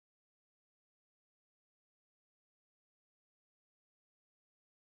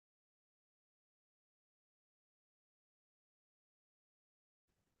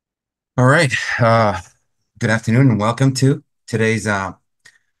All right. Good afternoon and welcome to today's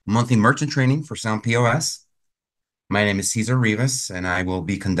monthly merchant training for Sound POS. My name is Cesar Rivas, and I will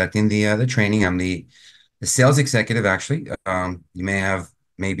be conducting the training. I'm the sales executive, actually. You may have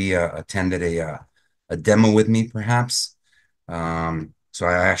maybe attended a demo with me, perhaps. So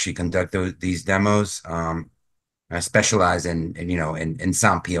I actually conduct these demos. I specialize in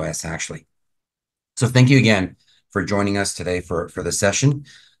Sound POS, actually. So thank you again for joining us today for the session.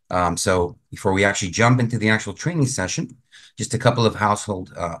 So before we actually jump into the actual training session, just a couple of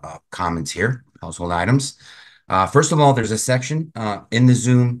household comments here, household items. First of all, there's a section in the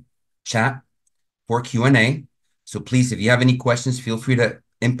Zoom chat for Q&A. So please, if you have any questions, feel free to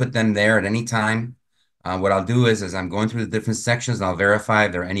input them there at any time. What I'll do is, as I'm going through the different sections, I'll verify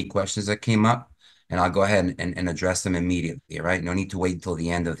if there are any questions that came up, and I'll go ahead and address them immediately, right? No need to wait until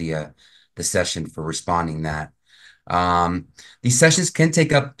the end of the session for responding that. Um, these sessions can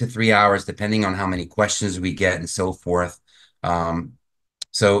take up to 3 hours, depending on how many questions we get and so forth. Um,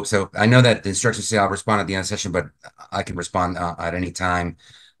 so I know that the instructions say I'll respond at the end of the session, but I can respond at any time.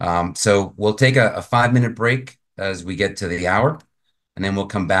 So we'll take a 5-minute break as we get to the hour, and then we'll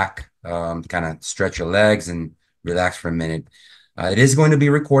come back, kind of stretch your legs and relax for a minute. It is going to be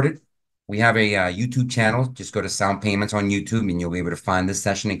recorded. We have a YouTube channel. Just go to Sound Payments on YouTube, and you'll be able to find this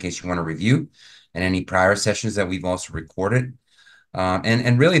session in case you want to review, and any prior sessions that we've also recorded.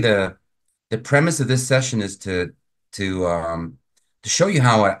 And really the premise of this session is to show you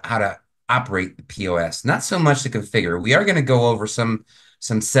how to operate the POS, not so much to configure. We are going to go over some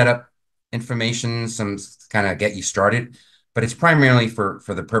setup information, some kind of get you started, but it's primarily for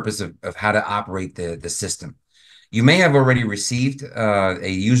the purpose of how to operate the system. You may have already received a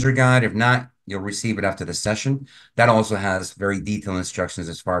user guide. If not, you'll receive it after the session. That also has very detailed instructions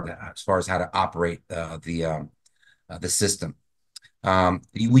as far as how to operate the system.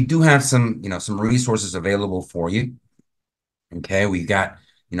 We do have some resources available for you. Okay, we've got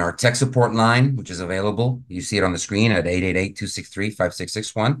our tech support line, which is available. You see it on the screen at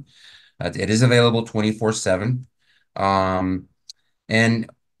 888-263-5661. It is available 24/7. And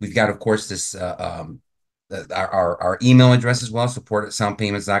we've got, of course, this our email address as well,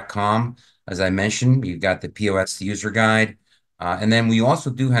 support@soundpayments.com. As I mentioned, we've got the POS user guide. And then we also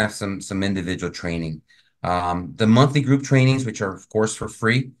do have some individual training. The monthly group trainings, which are, of course, for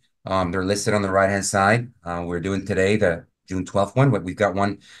free. They're listed on the right-hand side. We're doing today the June 12th one, but we've got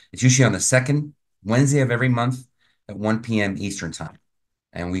one. It's usually on the second Wednesday of every month at 1 p.m. Eastern time.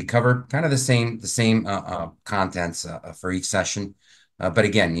 And we cover kind of the same contents for each session. But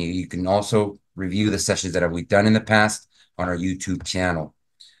again, you can also review the sessions that we've done in the past on our YouTube channel.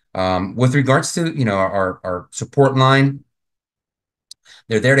 With regards to our support line,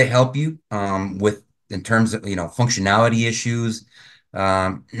 they're there to help you with in terms of functionality issues,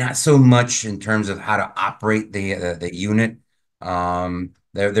 not so much in terms of how to operate the unit.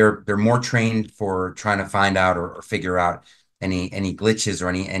 They're more trained for trying to find out or figure out any glitches or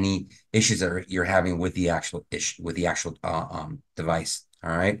any issues that you're having with the actual device.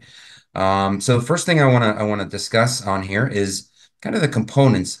 All right. So the first thing I want to discuss on here is kind of the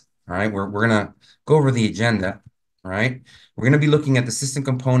components. All right. We're gonna go over the agenda. All right. We're going to be looking at the system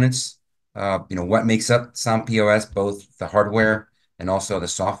components, what makes up Sound POS, both the hardware and also the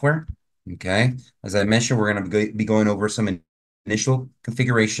software. Okay. As I mentioned, we're going to be going over some initial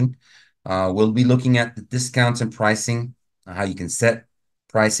configuration. We'll be looking at the discounts and pricing, how you can set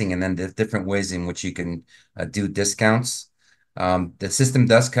pricing, and then the different ways in which you can do discounts. The system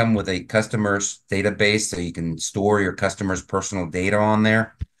does come with a customer's database, so you can store your customer's personal data on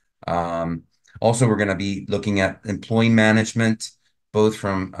there. Also, we're going to be looking at employee management, both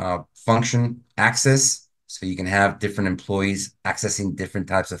from function access, so you can have different employees accessing different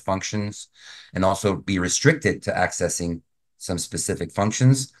types of functions, and also be restricted to accessing some specific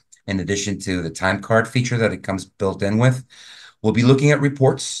functions, in addition to the time card feature that it comes built in with. We'll be looking at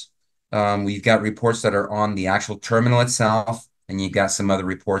reports. We've got reports that are on the actual terminal itself, and you've got some other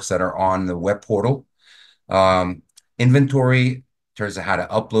reports that are on the web portal. Inventory, in terms of how to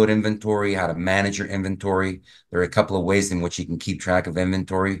upload inventory, how to manage your inventory. There are a couple of ways in which you can keep track of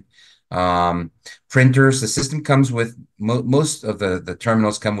inventory. Printers, the system comes with, most of the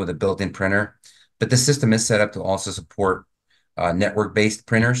terminals come with a built-in printer, but the system is set up to also support network-based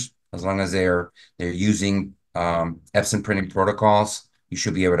printers. As long as they're using Epson printing protocols, you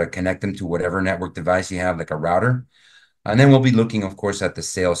should be able to connect them to whatever network device you have, like a router. And then we'll be looking, of course, at the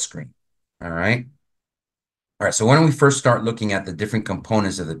sales screen. All right. All right, so why don't we first start looking at the different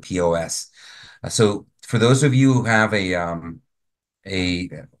components of the POS? So for those of you who have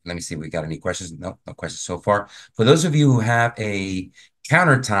let me see if we got any questions. No questions so far. For those of you who have a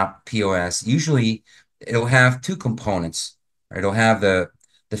countertop POS, usually it'll have two components. Right? It'll have the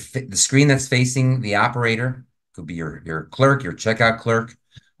screen that's facing the operator, could be your clerk, your checkout clerk,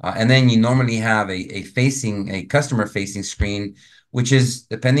 and then you normally have a customer facing screen, which is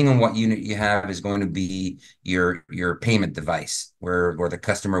depending on what unit you have, is going to be your payment device, where the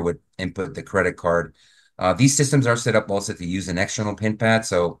customer would input the credit card. These systems are set up also to use an external pin pad.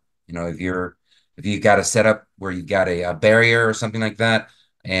 So, if you got a setup where you've got a barrier or something like that,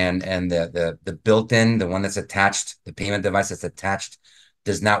 and the built-in, the one that's attached, the payment device that's attached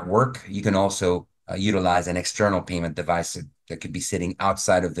does not work, you can also utilize an external payment device that could be sitting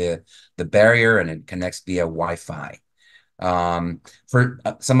outside of the barrier, and it connects via Wi-Fi. For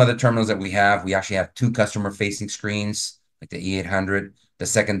some other terminals that we actually have two customer-facing screens, like the E800. The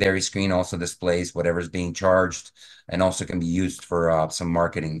secondary screen also displays whatever's being charged, and also can be used for some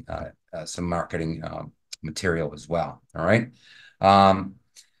marketing material as well. All right. Um,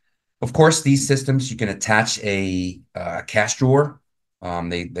 of course, these systems you can attach a cash drawer.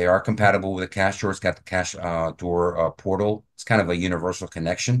 They are compatible with a cash drawer. It's got the cash drawer portal. It's kind of a universal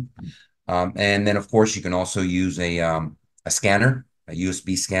connection. And then, of course, you can also use a scanner, a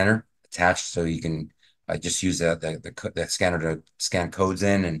USB scanner attached, so you can just use the scanner to scan codes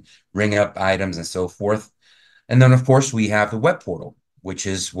in and ring up items and so forth. And then, of course, we have the web portal, which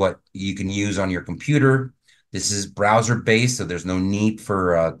is what you can use on your computer. This is browser based, so there's no need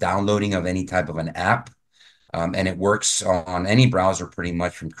for downloading of any type of an app. And it works on any browser pretty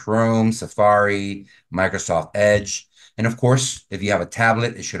much, from Chrome, Safari, Microsoft Edge. And of course, if you have a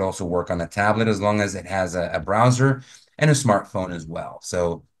tablet, it should also work on a tablet as long as it has a browser and a smartphone as well.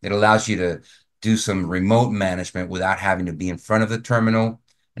 So it allows you to do some remote management without having to be in front of the terminal.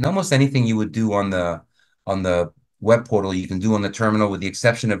 And almost anything you would do on the web portal, you can do on the terminal, with the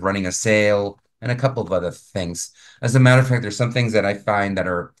exception of running a sale and a couple of other things. As a matter of fact, there's some things that I find that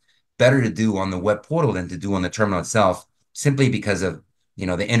are better to do on the web portal than to do on the terminal itself, simply because of the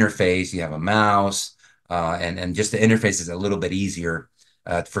interface. You have a mouse, and just the interface is a little bit easier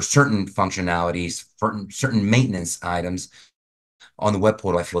for certain functionalities, for certain maintenance items on the web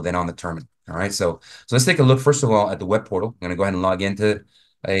portal, I feel, than on the terminal. All right, so let's take a look first of all at the web portal. I'm going to go ahead and log into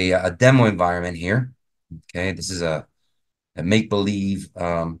a demo environment here. Okay, this is a make-believe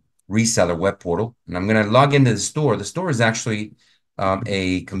reseller web portal. And I'm going to log into the store. The store is actually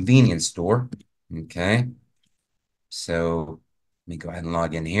a convenience store. Okay, so let me go ahead and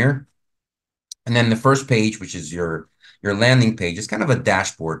log in here. And then the first page, which is your landing page, is kind of a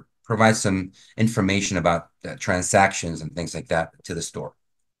dashboard, provides some information about transactions and things like that to the store.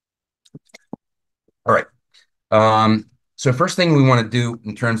 All right. So first thing we want to do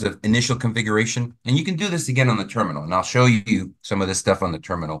in terms of initial configuration, and you can do this again on the terminal, and I'll show you some of this stuff on the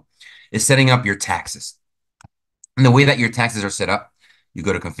terminal, is setting up your taxes. And the way that your taxes are set up, you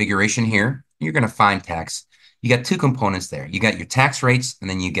go to configuration here, you're going to find tax. You got two components there. You got your tax rates, and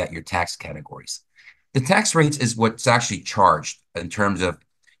then you got your tax categories. The tax rates is what's actually charged in terms of,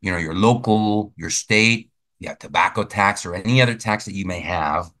 your local, your state, you have tobacco tax or any other tax that you may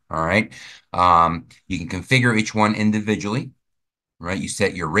have. All right. You can configure each one individually, right? You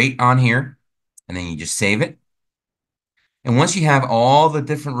set your rate on here, and then you just save it. And once you have all the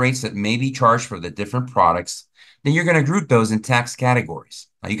different rates that may be charged for the different products, then you're going to group those in tax categories.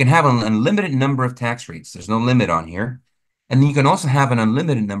 Now, you can have an unlimited number of tax rates. There's no limit on here. And then you can also have an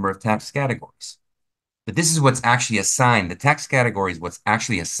unlimited number of tax categories. But this is what's actually assigned. The tax category is what's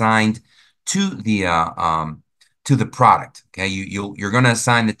actually assigned to the product. Okay, you're going to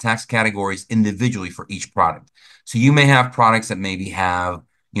assign the tax categories individually for each product. So you may have products that maybe have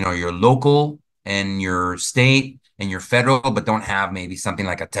your local and your state and your federal, but don't have maybe something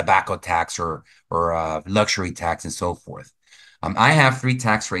like a tobacco tax or a luxury tax and so forth. I have three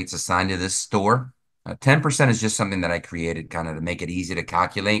tax rates assigned to this store. 10% is just something that I created kind of to make it easy to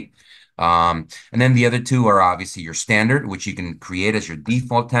calculate. And then the other two are obviously your standard, which you can create as your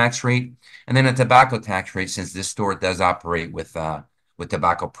default tax rate, and then a tobacco tax rate, since this store does operate with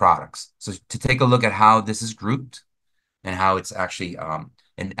tobacco products. So to take a look at how this is grouped and how it's actually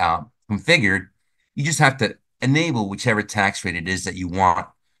configured, you just have to enable whichever tax rate it is that you want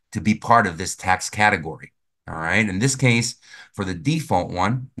to be part of this tax category. All right. In this case, for the default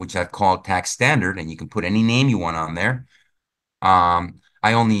one, which I've called tax standard, and you can put any name you want on there,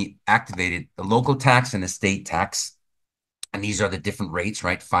 I only activated the local tax and the state tax. And these are the different rates,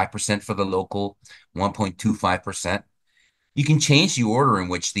 right? 5% for the local, 1.25%. You can change the order in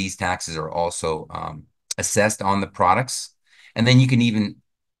which these taxes are also assessed on the products. And then you can even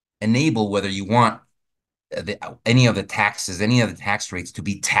enable whether you want any of the taxes, any of the tax rates to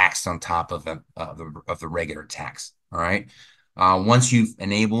be taxed on top of the regular tax. All right. Once you've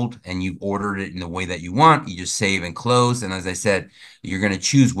enabled and you've ordered it in the way that you want, you just save and close. And as I said, you're going to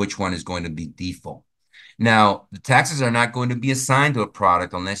choose which one is going to be default. Now, the taxes are not going to be assigned to a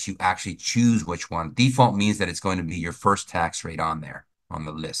product unless you actually choose which one. Default means that it's going to be your first tax rate on there on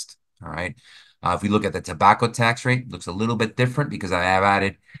the list. All right. If we look at the tobacco tax rate, it looks a little bit different because I have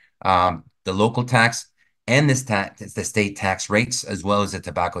added the local tax and the state tax rates as well as the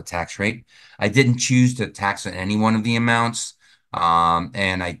tobacco tax rate. I didn't choose to tax on any one of the amounts,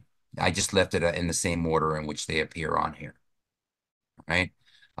 and I just left it in the same order in which they appear on here. Right.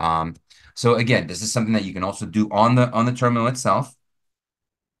 Um, so again, this is something that you can also do on the terminal itself.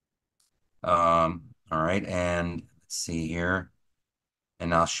 All right, and let's see here,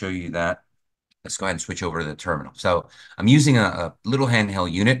 and I'll show you that. Let's go ahead and switch over to the terminal. So I'm using a little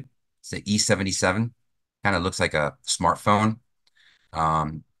handheld unit. It's the E77. Kind of looks like a smartphone.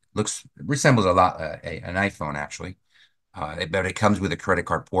 Looks resembles a lot an iPhone actually. But it comes with the credit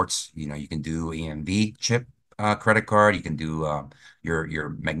card ports. You know, you can do EMV chip credit card. You can do your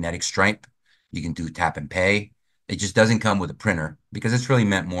magnetic stripe. You can do tap and pay. It just doesn't come with a printer because it's really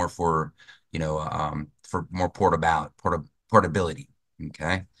meant more for, for more portability.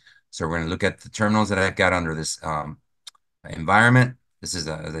 Okay. So we're going to look at the terminals that I've got under this environment. This is,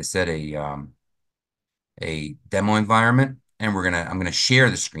 as I said, a demo environment, and I'm gonna share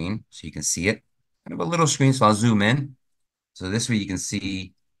the screen so you can see it. Kind of a little screen, so I'll zoom in. So this way you can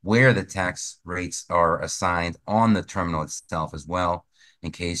see where the tax rates are assigned on the terminal itself as well,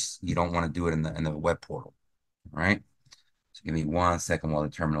 in case you don't want to do it in the web portal. All right. So give me 1 second while the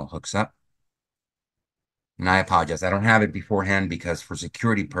terminal hooks up. And I apologize. I don't have it beforehand because for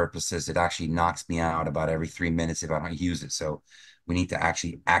security purposes, it actually knocks me out about every 3 minutes if I don't use it. So we need to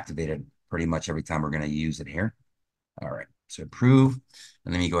actually activate it pretty much every time we're going to use it here. All right. So approve.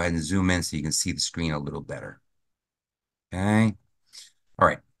 And then you go ahead and zoom in so you can see the screen a little better. Okay. All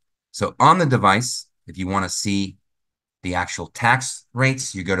right. So on the device, if you want to see the actual tax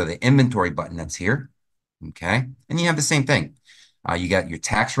rates, you go to the inventory button that's here. Okay. And you have the same thing. You got your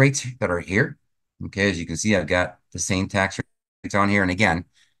tax rates that are here. Okay. As you can see, I've got the same tax rates on here. And again,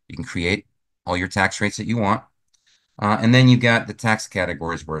 you can create all your tax rates that you want. And then you've got the tax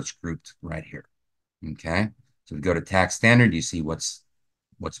categories where it's grouped right here. Okay. So we go to tax standard, you see what's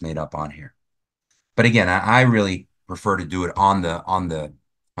made up on here. But again, I really prefer to do it on the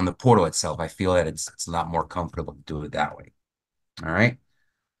portal itself. I feel that it's a lot more comfortable to do it that way. All right.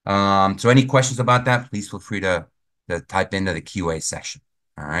 So any questions about that, please feel free to type into the QA section.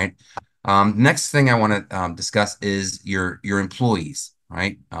 All right. Next thing I want to discuss is your employees,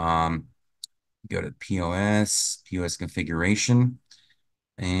 right? Go to POS configuration,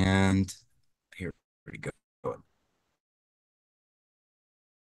 and here we go.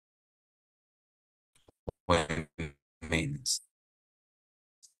 Maintenance.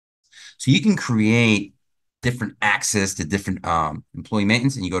 So you can create different access to different employee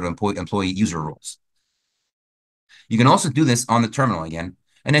maintenance, and you go to employee user roles. You can also do this on the terminal again.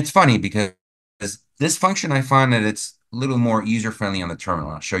 And it's funny because this function, I find that it's a little more user-friendly on the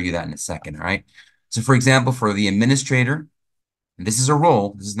terminal. I'll show you that in a second, all right? So for example, for the administrator, and this is a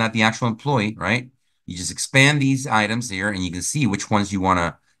role, this is not the actual employee, right? You just expand these items here and you can see which ones you want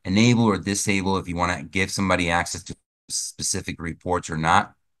to enable or disable if you want to give somebody access to specific reports or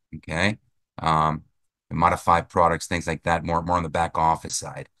not, okay? Modify products, things like that, more on the back office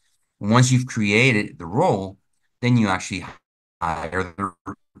side. Once you've created the role, then you actually hire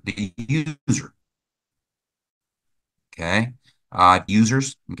the user. Okay.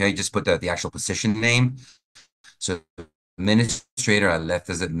 Users, okay, just put the actual position name. So administrator, I left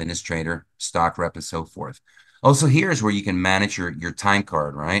as administrator, stock rep, and so forth. Also, here's where you can manage your time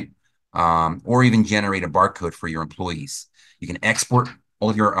card, right? Or even generate a barcode for your employees. You can export all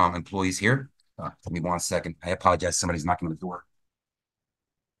of your employees here. Give me 1 second. I apologize. Somebody's knocking on the door.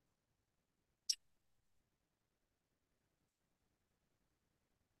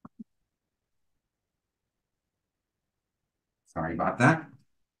 Sorry about that.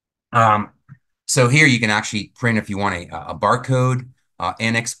 Um, so here you can actually print if you want a barcode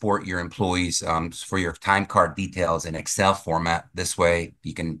and export your employees for your time card details in Excel format. This way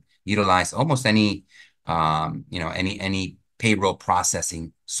you can utilize almost any, any payroll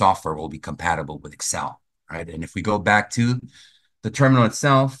processing software will be compatible with Excel, right? And if we go back to the terminal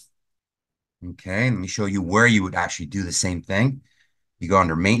itself, okay, let me show you where you would actually do the same thing. You go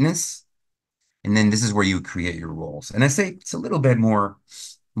under maintenance, and then this is where you would create your roles. And I say it's a little bit more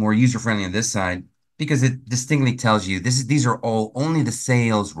user-friendly on this side because it distinctly tells you these are all only the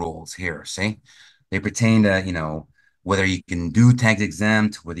sales roles here. See, they pertain to, whether you can do tax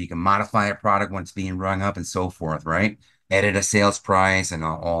exempt, whether you can modify a product when it's being rung up and so forth, right? edit a sales price and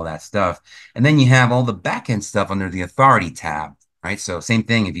all that stuff. And then you have all the backend stuff under the authority tab, right? So same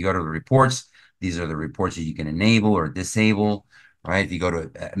thing, if you go to the reports, these are the reports that you can enable or disable, right? If you go to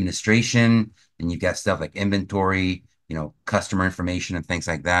administration, then you've got stuff like inventory, customer information and things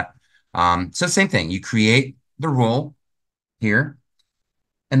like that. So same thing, you create the role here,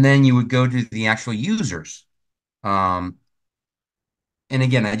 and then you would go to the actual users. Um, and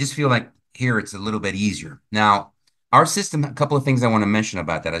again, I just feel like here it's a little bit easier. Now, our system, a couple of things I want to mention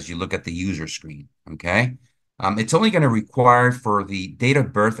about that as you look at the user screen, okay? It's only going to require for the date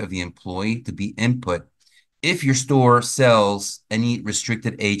of birth of the employee to be input if your store sells any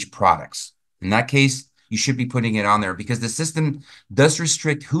restricted age products. In that case, you should be putting it on there because the system does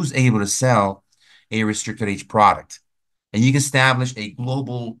restrict who's able to sell a restricted age product. And you can establish a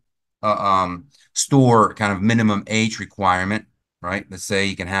global store kind of minimum age requirement, right? Let's say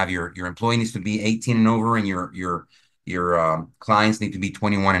you can have your employee needs to be 18 and over, and your clients need to be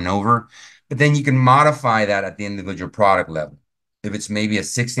 21 and over. But then you can modify that at the individual product level. If it's maybe a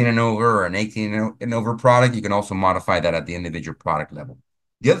 16 and over or an 18 and over product, you can also modify that at the individual product level.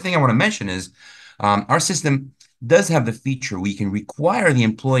 The other thing I want to mention is our system does have the feature where you can require the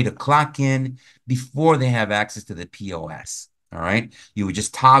employee to clock in before they have access to the POS. All right. You would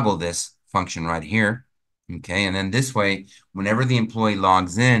just toggle this function right here. Okay. And then this way, whenever the employee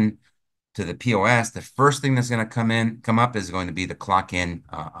logs in to the POS, the first thing that's going to come up is going to be the clock in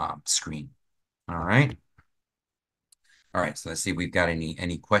screen. All right. All right. So let's see if we've got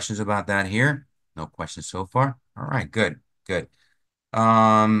any questions about that here. No questions so far. All right. Good. Good.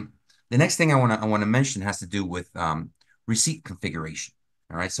 Um, the next thing I want to mention has to do with receipt configuration.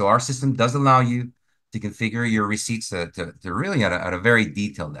 All right, so our system does allow you to configure your receipts to really at a very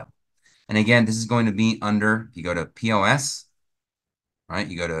detailed level. And again, this is going to be under, if you go to POS, right?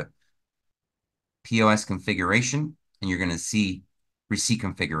 You go to POS configuration, and you're going to see receipt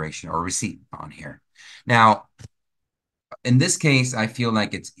configuration or receipt on here. Now, in this case, I feel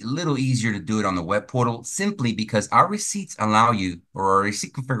like it's a little easier to do it on the web portal simply because our receipts allow you, or our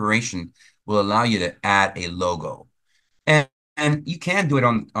receipt configuration will allow you to add a logo. And, and you can do it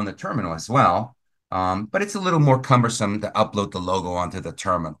on the terminal as well, but it's a little more cumbersome to upload the logo onto the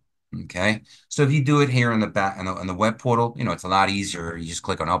terminal. Okay, so if you do it here in the back on the web portal, it's a lot easier. You just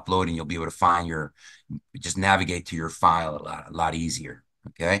click on upload, and you'll be able to find just navigate to your file a lot easier.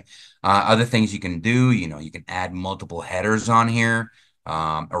 Okay, other things you can do, you can add multiple headers on here,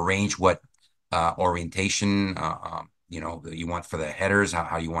 arrange what orientation you want for the headers,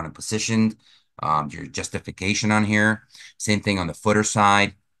 how you want it positioned, your justification on here. Same thing on the footer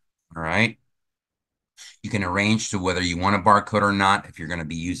side. All right. You can arrange to whether you want a barcode or not. If you're going to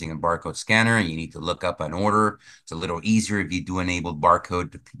be using a barcode scanner and you need to look up an order, it's a little easier if you do enable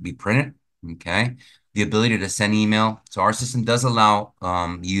barcode to be printed. Okay. The ability to send email. So our system does allow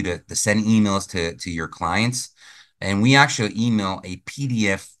you to send emails to your clients. And we actually email a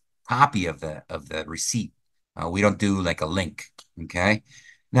PDF copy of the receipt. We don't do like a link. Okay.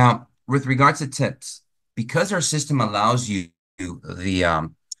 Now, with regards to tips, because our system allows you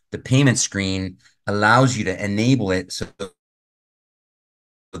the payment screen allows you to enable it so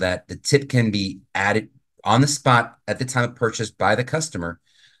that the tip can be added on the spot at the time of purchase by the customer.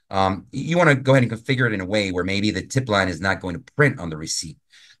 You want to go ahead and configure it in a way where maybe the tip line is not going to print on the receipt.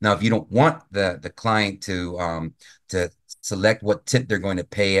 Now, if you don't want the client to select what tip they're going to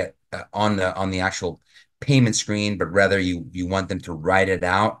pay on the actual payment screen, but rather you want them to write it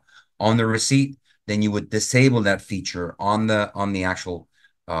out on the receipt, then you would disable that feature on the actual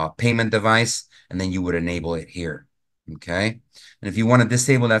payment device, and then you would enable it here. Okay. And if you want to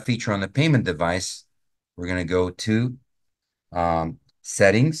disable that feature on the payment device, we're going to go to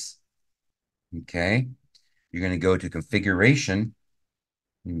settings. Okay. You're going to go to configuration.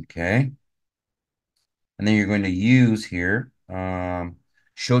 Okay. And then you're going to use here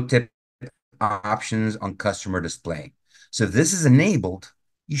show tip options on customer display. So if this is enabled,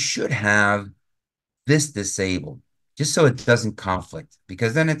 you should have this disabled just so it doesn't conflict,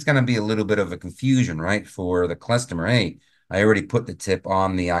 because then it's going to be a little bit of a confusion, right? For the customer. Hey, I already put the tip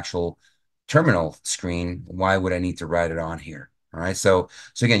on the actual terminal screen. Why would I need to write it on here? All right. So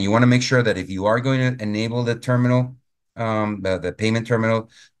again, you want to make sure that if you are going to enable the terminal, the payment terminal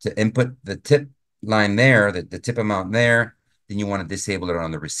to input the tip line there, the tip amount there, then you want to disable it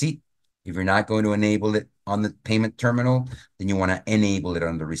on the receipt. If you're not going to enable it on the payment terminal, then you want to enable it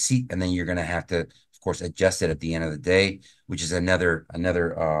on the receipt, and then you're going to have to, of course, adjust it at the end of the day, which is another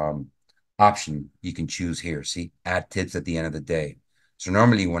option you can choose here. See, add tips at the end of the day. So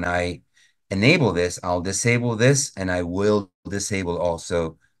normally when I enable this, I'll disable this, and I will disable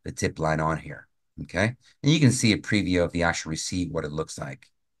also the tip line on here. Okay. And you can see a preview of the actual receipt, what it looks like.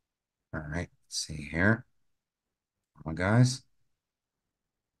 All right. Let's see here. Come on, guys.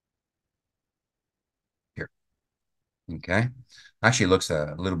 Here. Okay. Actually, it looks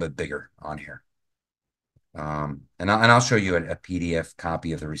a little bit bigger on here. And I'll show you a PDF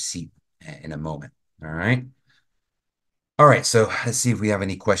copy of the receipt in a moment. All right. All right. So let's see if we have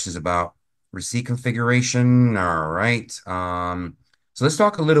any questions about receipt configuration. All right. So let's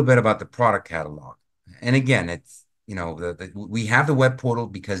talk a little bit about the product catalog. And again, it's we have the web portal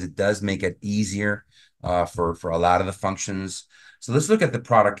because it does make it easier for a lot of the functions. So let's look at the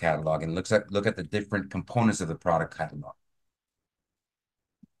product catalog and look at the different components of the product catalog.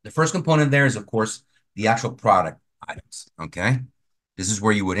 The first component there is, of course, the actual product items. Okay. This is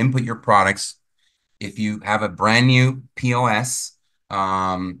where you would input your products. If you have a brand new POS,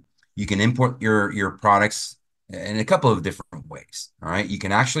 you can import your products in a couple of different ways. All right. You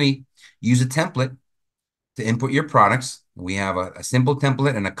can actually use a template to input your products. We have a simple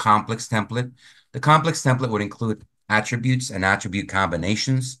template and a complex template. The complex template would include attributes and attribute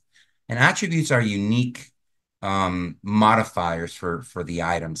combinations. And attributes are unique modifiers for the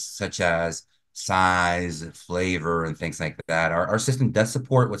items, such as size, flavor, and things like that. Our system does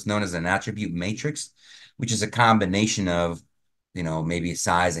support what's known as an attribute matrix, which is a combination of, maybe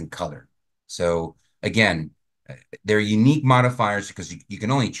size and color. So again, they're unique modifiers because you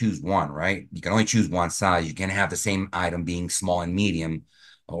can only choose one, right? You can only choose one size. You can't have the same item being small and medium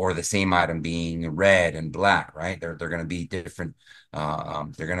or the same item being red and black, right? They're going to be different.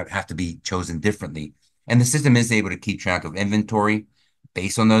 They're going to have to be chosen differently. And the system is able to keep track of inventory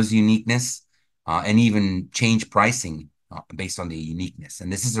based on those uniqueness and even change pricing based on the uniqueness.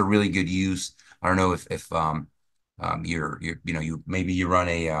 And this is a really good use. I don't know if you maybe you run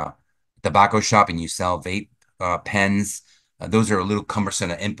a tobacco shop and you sell vape pens. Those are a little cumbersome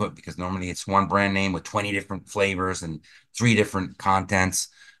to input because normally it's one brand name with 20 different flavors and 3 different contents.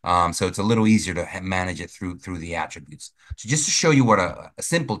 So it's a little easier to manage it through the attributes. So just to show you what a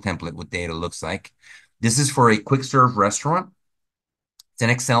simple template with data looks like, this is for a quick serve restaurant. It's an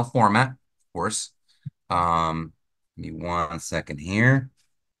Excel format, of course. Give me 1 second here.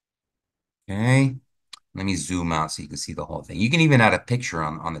 Okay. Let me zoom out so you can see the whole thing. You can even add a picture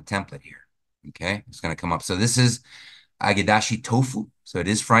on the template here. Okay. It's going to come up. So this is agedashi tofu. So it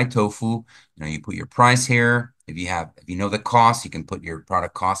is fried tofu. You put your price here. If you know the cost, you can put your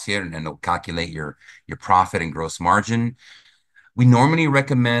product cost here and then it'll calculate your profit and gross margin. We normally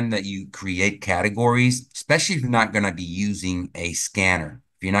recommend that you create categories, especially if you're not going to be using a scanner.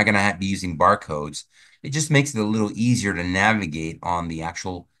 If you're not going to be using barcodes, it just makes it a little easier to navigate on the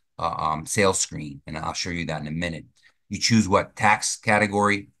actual sales screen. And I'll show you that in a minute. You choose what tax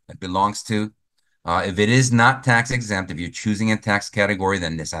category it belongs to. If it is not tax exempt, if you're choosing a tax category,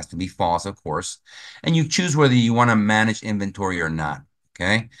 then this has to be false, of course. And you choose whether you want to manage inventory or not.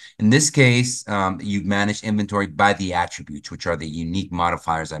 Okay. In this case, you manage inventory by the attributes, which are the unique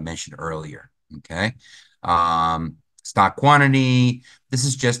modifiers I mentioned earlier. Okay. Stock quantity. This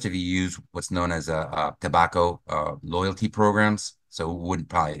is just if you use what's known as a tobacco loyalty programs. So it wouldn't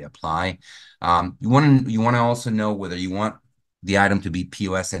probably apply. You want to also know whether you want the item to be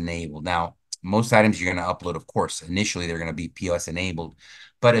POS enabled. Now, most items you're going to upload, of course, initially they're going to be POS enabled,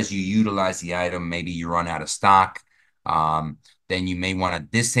 but as you utilize the item, maybe you run out of stock. Then you may want to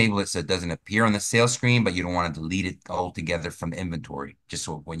disable it so it doesn't appear on the sales screen, but you don't want to delete it altogether from the inventory. Just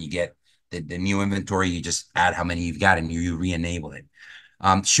so when you get the new inventory, you just add how many you've got and you re-enable it.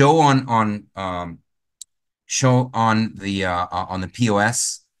 Show on the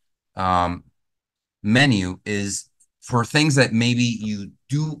POS menu is for things that maybe you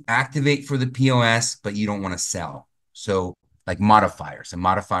do activate for the POS, but you don't want to sell. So like modifiers, and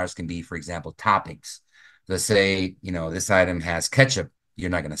modifiers can be, for example, toppings. Let's say, this item has ketchup. You're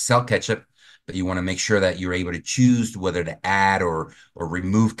not going to sell ketchup, but you want to make sure that you're able to choose whether to add or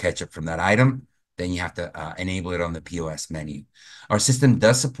remove ketchup from that item. Then you have to enable it on the POS menu. Our system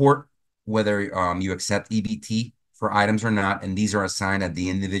does support whether you accept EBT for items or not, and these are assigned at the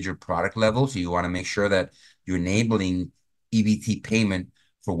individual product level. So you want to make sure that you're enabling EBT payment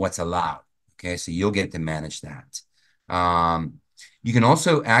for what's allowed. Okay, so you'll get to manage that. You can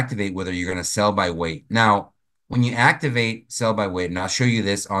also activate whether you're going to sell by weight. Now, when you activate sell by weight, and I'll show you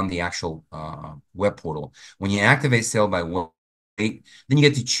this on the actual web portal, when you activate sell by weight, then you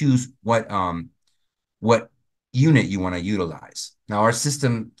get to choose what unit you want to utilize. Now, our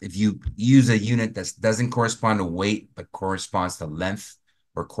system, if you use a unit that doesn't correspond to weight, but corresponds to length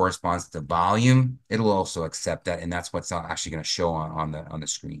or corresponds to volume, it'll also accept that. And that's what's actually going to show on the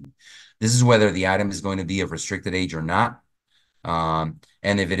screen. This is whether the item is going to be of restricted age or not. And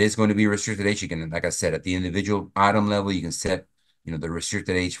if it is going to be restricted age, you can, like I said, at the individual item level, you can set, the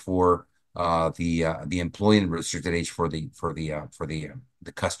restricted age for the employee and restricted age for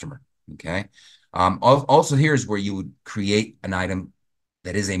the customer. Okay. Also, here's where you would create an item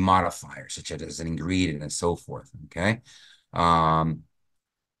that is a modifier, such as an ingredient and so forth. Okay. Um,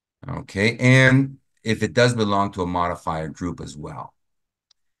 okay. And if it does belong to a modifier group as well.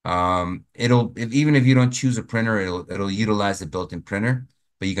 Even if you don't choose a printer, it'll utilize the built-in printer,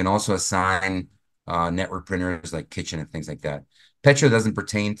 but you can also assign network printers like kitchen and things like that. Petro doesn't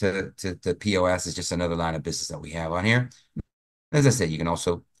pertain to POS. It's just another line of business that we have on here. As I said, you can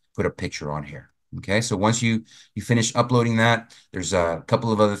also put a picture on here. Okay, so once you finish uploading that, there's a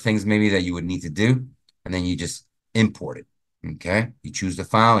couple of other things maybe that you would need to do, and then you just import it. Okay, you choose the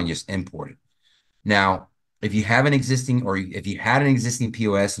file and just import it. Now, if you have an existing or if you had an existing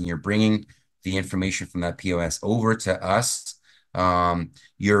POS and you're bringing the information from that POS over to us,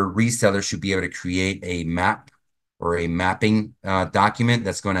 your reseller should be able to create a map or a mapping document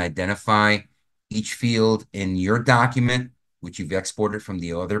that's going to identify each field in your document, which you've exported from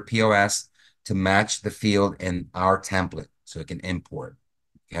the other POS, to match the field in our template so it can import.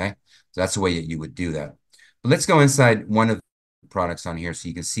 Okay. So that's the way that you would do that. But let's go inside one of the products on here so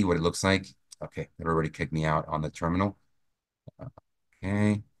you can see what it looks like. Okay, it already kicked me out on the terminal.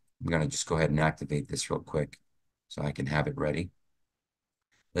 Okay, I'm gonna just go ahead and activate this real quick so I can have it ready.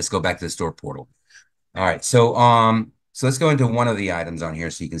 Let's go back to the store portal. All right, so let's go into one of the items on here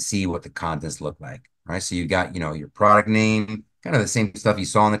so you can see what the contents look like. All right, so you got, your product name, kind of the same stuff you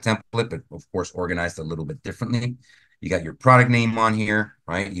saw in the template, but of course organized a little bit differently. You got your product name on here,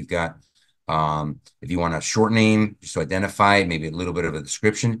 right? You've got, if you want a short name, just to identify it, maybe a little bit of a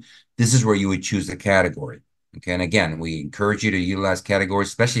description. This is where you would choose the category. Okay, and again, we encourage you to utilize categories,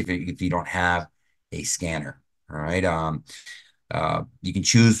 especially if you don't have a scanner. All right. You can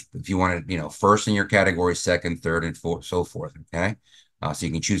choose if you want to, first in your category, second, third, and fourth, so forth. Okay. So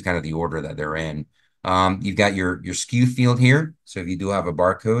you can choose kind of the order that they're in. You've got your SKU field here. So if you do have a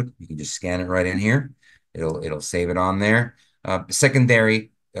barcode, you can just scan it right in here. It'll save it on there.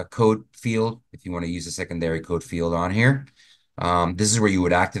 Secondary code field, if you want to use a secondary code field on here. This is where you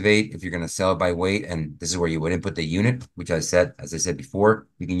would activate if you're going to sell it by weight, and this is where you would input the unit, which as I said before,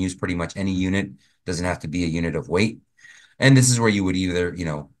 you can use pretty much any unit. Doesn't have to be a unit of weight. And this is where you would either,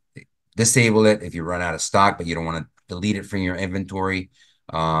 disable it if you run out of stock, but you don't want to delete it from your inventory.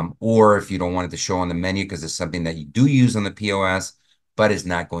 Or if you don't want it to show on the menu because it's something that you do use on the POS, but is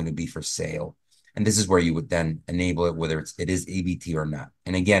not going to be for sale. And this is where you would then enable it, whether it is ABT or not.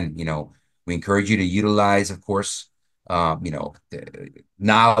 And again, we encourage you to utilize, of course,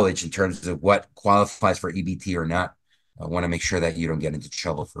 knowledge in terms of what qualifies for EBT or not. I want to make sure that you don't get into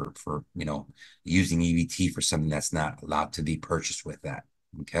trouble for using EBT for something that's not allowed to be purchased with that.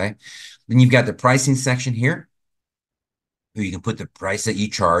 Okay. Then you've got the pricing section here, where you can put the price that you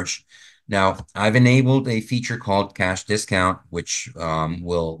charge. Now, I've enabled a feature called cash discount, which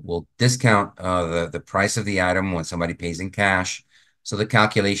will discount the price of the item when somebody pays in cash. So the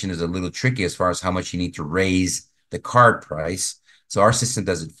calculation is a little tricky as far as how much you need to raise the card price. So our system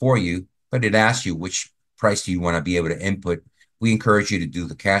does it for you, but it asks you which price do you want to be able to input. We encourage you to do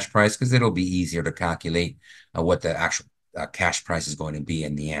the cash price because it'll be easier to calculate what the actual cash price is going to be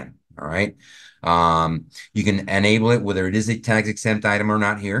in the end. All right. You can enable it whether it is a tax exempt item or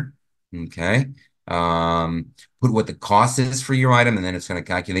not here. Okay. Put what the cost is for your item, and then it's going to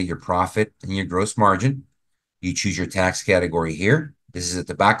calculate your profit and your gross margin. You choose your tax category here. This is a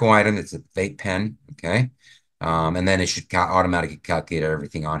tobacco item. It's a vape pen. Okay. And then it should automatically calculate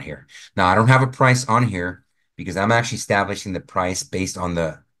everything on here. Now, I don't have a price on here because I'm actually establishing the price based on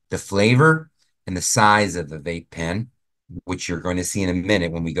the flavor and the size of the vape pen, which you're going to see in a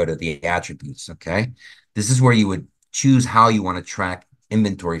minute when we go to the attributes. Okay. This is where you would choose how you want to track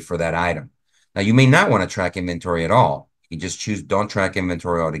inventory for that item. Now, you may not want to track inventory at all. You can just choose don't track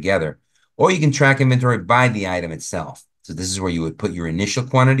inventory altogether, or you can track inventory by the item itself. So this is where you would put your initial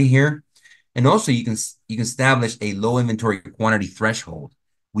quantity here. And also you can establish a low inventory quantity threshold.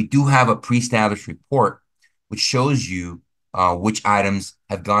 We do have a pre-established report which shows you which items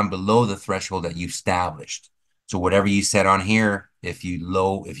have gone below the threshold that you established. So whatever you set on here, if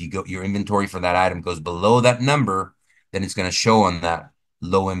your inventory for that item goes below that number, then it's going to show on that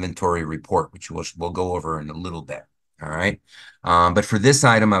low inventory report, which we'll go over in a little bit. All right. But for this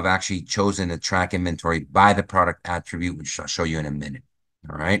item, I've actually chosen to track inventory by the product attribute, which I'll show you in a minute.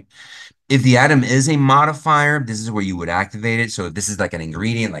 All right. If the item is a modifier, this is where you would activate it. So if this is like an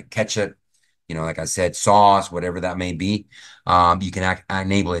ingredient, like ketchup, like I said, sauce, whatever that may be, you can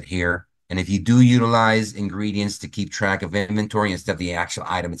enable it here. And if you do utilize ingredients to keep track of inventory instead of the actual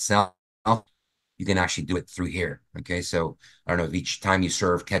item itself, you can actually do it through here. Okay. So I don't know if each time you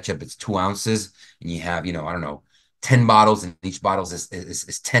serve ketchup, it's 2 ounces and you have, I don't know, 10 bottles and each bottle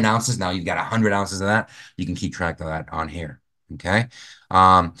is 10 ounces. Now you've got 100 ounces of that. You can keep track of that on here. Okay.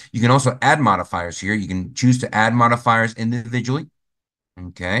 You can also add modifiers here. You can choose to add modifiers individually.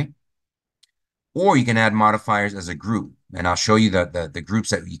 Okay. Or you can add modifiers as a group. And I'll show you the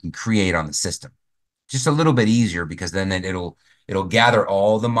groups that you can create on the system. Just a little bit easier because then it'll gather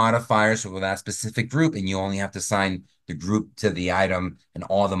all the modifiers for that specific group, and you only have to assign the group to the item, and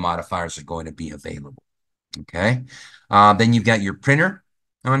all the modifiers are going to be available. Okay. Then you've got your printer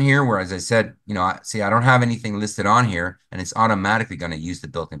on here, where, as I said, see, I don't have anything listed on here, and it's automatically going to use the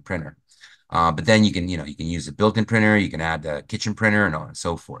built-in printer. But then you can use a built-in printer, you can add the kitchen printer, and on and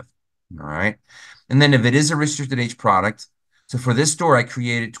so forth. All right. And then if it is a restricted age product, so for this store, I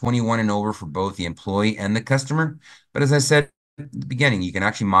created 21 and over for both the employee and the customer. But as I said at the beginning, you can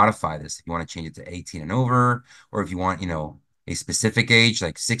actually modify this if you want to change it to 18 and over, or if you want, a specific age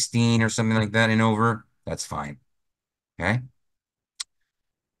like 16 or something like that and over, that's fine. Okay.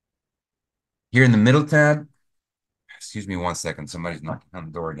 Here in the middle tab, excuse me 1 second. Somebody's knocking on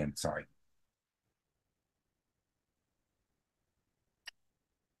the door again. Sorry.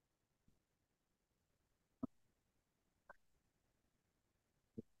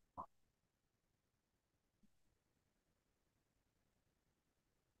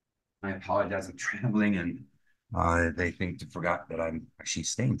 I apologize. I'm traveling and they think they forgot that I'm actually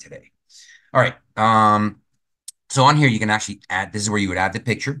staying today. All right. So on here you can actually add. This is where you would add the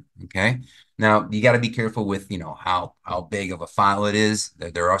picture. Okay. Now you got to be careful with how big of a file it is.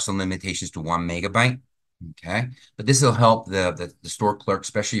 There are some limitations to 1 megabyte. Okay, but this will help the store clerk,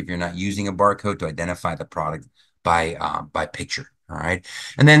 especially if you're not using a barcode, to identify the product by picture. All right,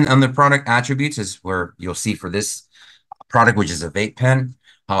 and then on the product attributes is where you'll see for this product, which is a vape pen,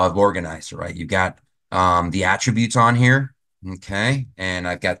 how I've organized it, right? You got the attributes on here, okay, and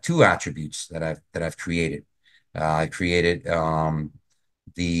I've got two attributes that I've created. I created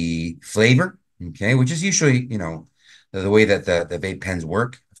the flavor, okay, which is usually the way that the vape pens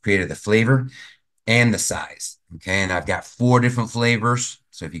work. I've created the flavor and the size, okay, and I've got 4 different flavors.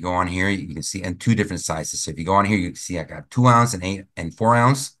 So if you go on here, you can see, and 2 different sizes. So if you go on here, you can see I got 2 ounce and 8 and 4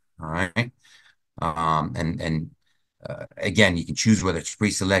 ounce. All right. Again, you can choose whether it's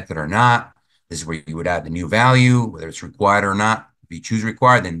pre-selected or not. This is where you would add the new value, whether it's required or not. If you choose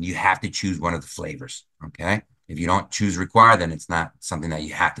required, then you have to choose one of the flavors. Okay. If you don't choose required, then it's not something that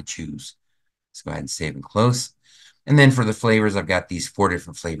you have to choose. Let's go ahead and save and close. And then for the flavors, I've got these 4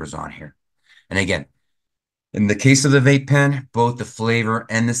 different flavors on here. And again, in the case of the vape pen, both the flavor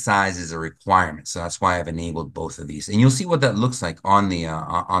and the size is a requirement. So that's why I've enabled both of these. And you'll see what that looks like on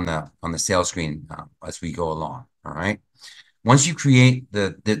the sales screen as we go along. All right. Once you create the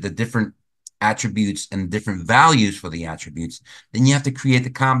different attributes and different values for the attributes, then you have to create the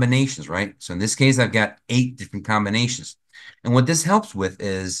combinations, right? So in this case, I've got 8 different combinations. And what this helps with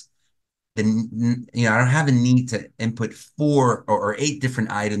is I don't have a need to input 4 or 8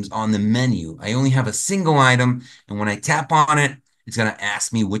 different items on the menu. I only have a single item, and when I tap on it, it's going to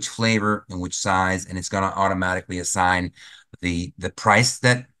ask me which flavor and which size, and it's going to automatically assign the price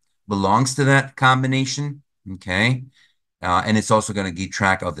that belongs to that combination. Okay. And it's also going to keep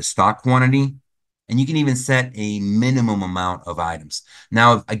track of the stock quantity. And you can even set a minimum amount of items.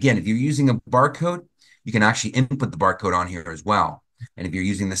 Now, again, if you're using a barcode, you can actually input the barcode on here as well. And if you're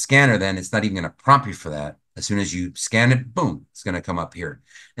using the scanner, then it's not even going to prompt you for that. As soon as you scan it, boom, it's going to come up here.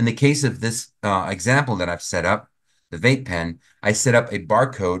 In the case of this example that I've set up, the vape pen, I set up a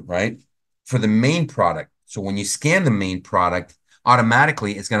barcode, right, for the main product. So when you scan the main product,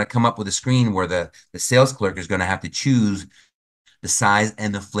 automatically it's going to come up with a screen where the sales clerk is going to have to choose the size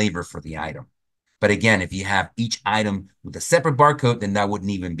and the flavor for the item. But again, if you have each item with a separate barcode, then that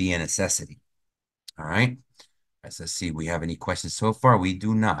wouldn't even be a necessity. All right. Let's see. We have any questions so far? We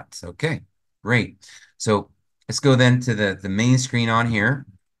do not. Okay, great. So let's go then to the main screen on here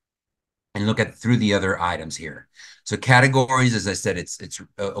and look at through the other items here. So categories, as I said, it's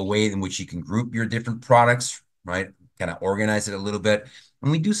a way in which you can group your different products, right? Kind of organize it a little bit.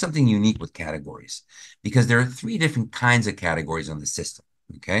 And we do something unique with categories because there are 3 different kinds of categories on the system.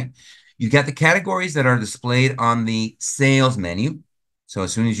 Okay. You got the categories that are displayed on the sales menu. So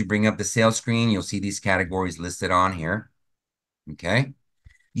as soon as you bring up the sales screen, you'll see these categories listed on here. Okay.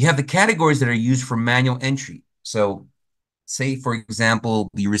 You have the categories that are used for manual entry. So say, for example,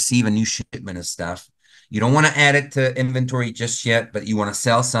 you receive a new shipment of stuff. You don't want to add it to inventory just yet, but you want to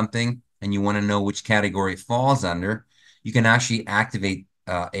sell something and you want to know which category it falls under. You can actually activate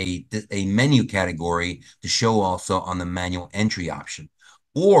a menu category to show also on the manual entry option.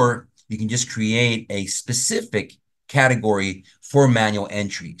 Or you can just create a specific category for manual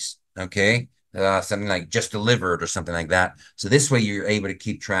entries. Okay. Something like just delivered or something like that. So this way you're able to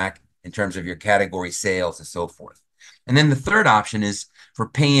keep track in terms of your category sales and so forth. And then the third option is for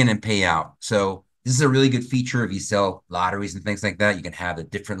pay in and pay out. So this is a really good feature if you sell lotteries and things like that. You can have the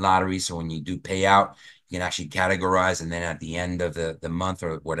different lotteries. So when you do payout, you can actually categorize, and then at the end of the month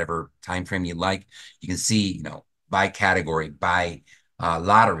or whatever time frame you like, you can see, by category, by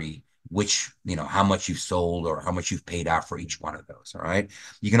lottery, which, how much you've sold or how much you've paid out for each one of those. All right.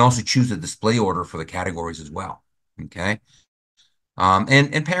 You can also choose the display order for the categories as well. Okay.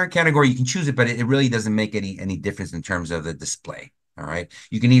 And parent category, you can choose it, but it really doesn't make any difference in terms of the display. All right.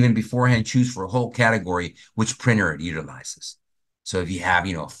 You can even beforehand choose for a whole category which printer it utilizes. So if you have,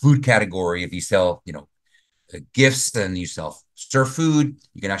 a food category, if you sell, gifts and you sell surf food,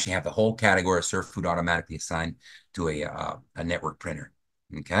 you can actually have the whole category of surf food automatically assigned to a network printer.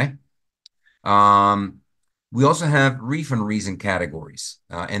 Okay. Um, we also have refund reason categories,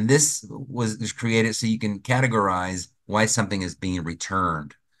 and this was created so you can categorize why something is being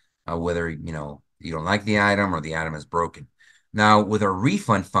returned, whether you don't like the item or the item is broken. Now, with our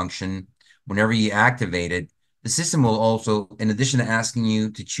refund function, whenever you activate it, the system will also, in addition to asking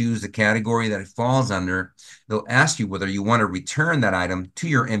you to choose the category that it falls under, they'll ask you whether you want to return that item to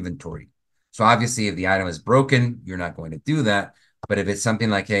your inventory. So obviously, if the item is broken, you're not going to do that. But if it's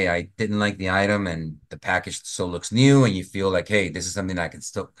something like, hey, I didn't like the item and the package still looks new, and you feel like, hey, this is something I can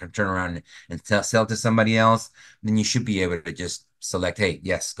still turn around and sell to somebody else, then you should be able to just select, hey,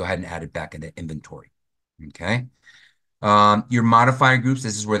 yes, go ahead and add it back into inventory. Okay. Your modifier groups,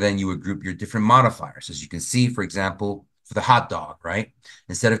 this is where then you would group your different modifiers. As you can see, for example, for the hot dog, right?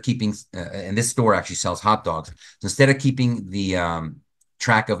 Instead of keeping, and this store actually sells hot dogs. So instead of keeping the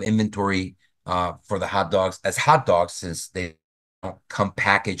track of inventory for the hot dogs as hot dogs, since they don't come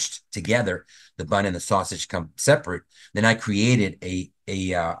packaged together, the bun and the sausage come separate, then I created a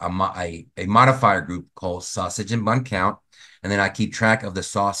modifier group called sausage and bun count. And then I keep track of the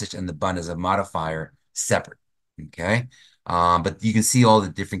sausage and the bun as a modifier separate. Okay. But you can see all the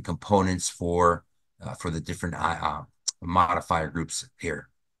different components for the different modifier groups here.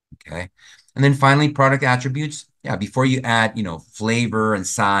 Okay. And then finally, product attributes. Yeah, before you add, flavor and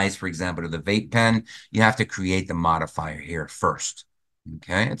size, for example, to the vape pen, you have to create the modifier here first.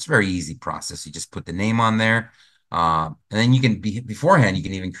 Okay. It's a very easy process. You just put the name on there. And then you can beforehand, you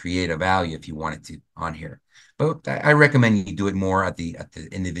can even create a value if you wanted to on here. But I recommend you do it more at the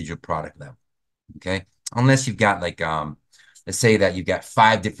individual product level. Okay. Unless you've got like let's say that you've got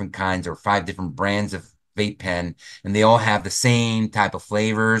 5 different kinds or 5 different brands of vape pen and they all have the same type of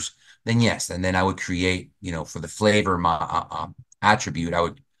flavors, then yes, and then I would create, for the flavor attribute, I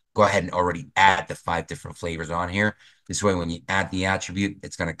would go ahead and already add the 5 different flavors on here. This way, when you add the attribute,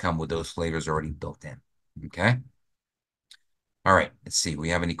 it's going to come with those flavors already built in. Okay. All right. Let's see. We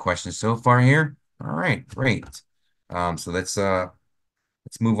have any questions so far here? All right, great. So let's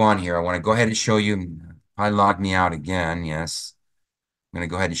move on here. I want to go ahead and show you. I logged me out again. Yes. I'm going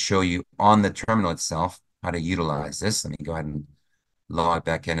to go ahead and show you on the terminal itself how to utilize this. Let me go ahead and log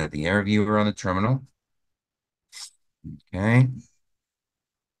back into the air viewer on the terminal. Okay.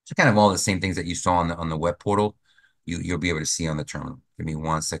 So kind of all the same things that you saw on the web portal, you'll be able to see on the terminal. Give me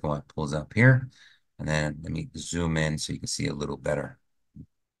 1 second while it pulls up here. And then let me zoom in so you can see a little better.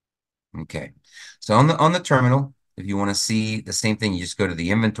 Okay. So on the terminal, if you want to see the same thing, you just go to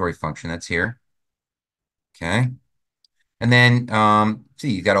the inventory function that's here. Okay. And then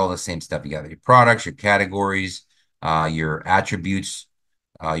see, you got all the same stuff. You got your products, your categories, your attributes,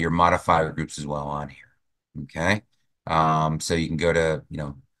 your modifier groups as well on here. Okay. So you can go to,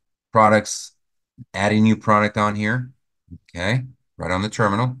 products, add a new product on here. Okay. Right on the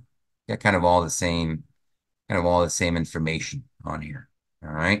terminal. Got kind of all the same information on here. All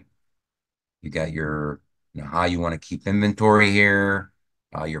right. You got your, how you want to keep inventory here,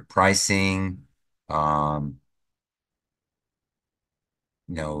 your pricing, um,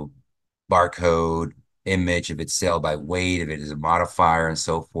 you know, barcode, image, if it's sale by weight, if it is a modifier and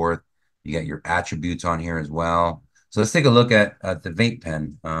so forth. You got your attributes on here as well. So let's take a look at the vape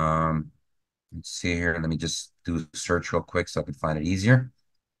pen. Let's see here. Let me just do a search real quick so I can find it easier.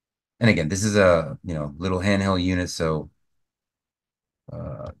 And again, this is a, little handheld unit. So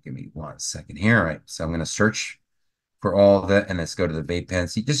give me 1 second here. All right. So I'm going to search for all of that and let's go to the vape pen.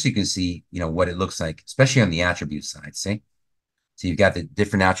 See, just so you can see, what it looks like, especially on the attribute side. See? So you've got the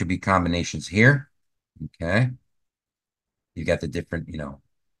different attribute combinations here. Okay. You got the different,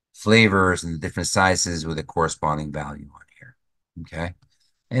 flavors and the different sizes with a corresponding value on here. Okay.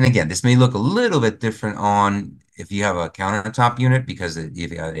 And again, this may look a little bit different on if you have a countertop unit because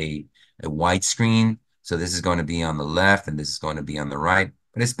you've got a wide screen. So this is going to be on the left and this is going to be on the right,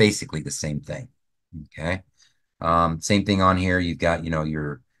 but it's basically the same thing. Okay. Same thing on here. You've got,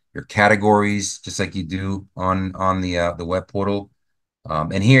 your categories, just like you do on the web portal.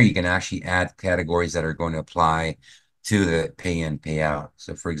 And here you can actually add categories that are going to apply to the pay in, pay out.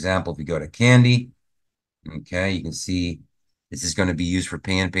 So for example, if you go to candy, okay, you can see this is going to be used for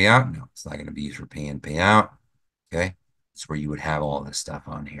pay in, pay out. No, it's not going to be used for pay in, pay out. Okay. It's where you would have all this stuff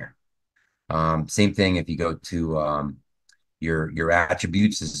on here. Same thing if you go to your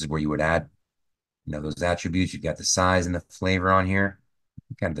attributes, this is where you would add, those attributes. You've got the size and the flavor on here,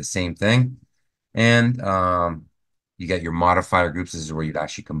 kind of the same thing. And you got your modifier groups. This is where you'd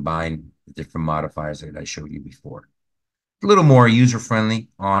actually combine the different modifiers that I showed you before. A little more user friendly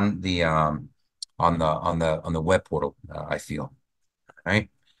on the web portal, I feel. All right.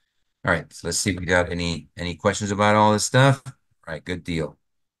 All right. So let's see if we got any questions about all this stuff. All right, good deal.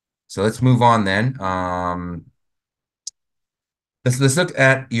 So let's move on then. Let's look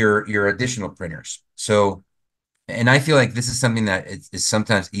at your additional printers. So, and I feel like this is something that is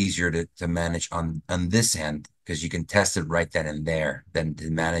sometimes easier to manage on this end because you can test it right then and there than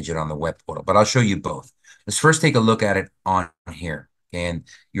to manage it on the web portal. But I'll show you both. Let's first take a look at it on here. And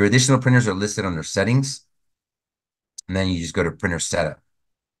your additional printers are listed under settings, and then you just go to printer setup.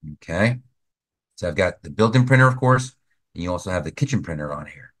 Okay. So I've got the built-in printer, of course, and you also have the kitchen printer on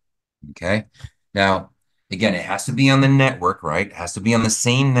here. Okay. Now, again, it has to be on the network, right? It has to be on the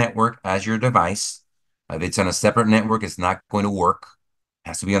same network as your device. If it's on a separate network, it's not going to work. It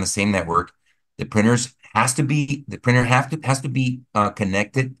has to be on the same network. The printer has to be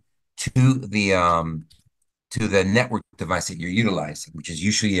connected to the network device that you're utilizing, which is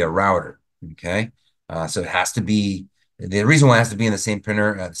usually a router. Okay. So it has to be the reason why it has to be in the same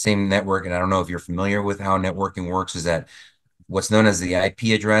printer, same network. And I don't know if you're familiar with how networking works, is that what's known as the IP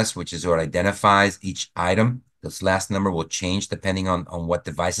address, which is what identifies each item. This last number will change depending on what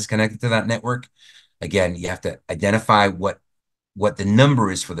device is connected to that network. Again, you have to identify what the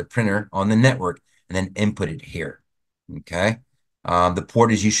number is for the printer on the network and then input it here. Okay. The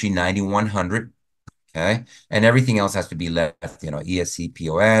port is usually 9100. Okay. And everything else has to be left, ESC,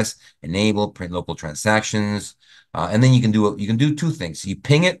 POS, enable, print local transactions. And then you can do two things. You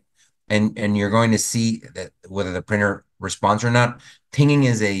ping it and you're going to see that whether the printer responds or not. Pinging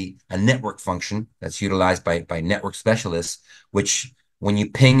is a network function that's utilized by network specialists, which when you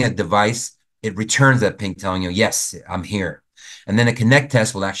ping a device, it returns that ping telling you, yes, I'm here. And then a connect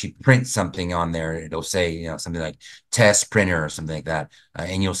test will actually print something on there. It'll say, something like test printer or something like that.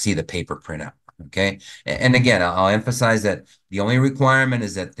 And you'll see the paper print out. Okay. And again, I'll emphasize that the only requirement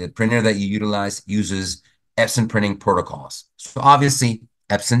is that the printer that you utilize uses Epson printing protocols. So obviously,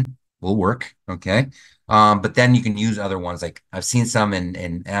 Epson will work. Okay. But then you can use other ones. Like I've seen some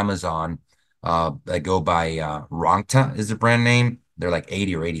in Amazon that go by Rongta is the brand name. They're like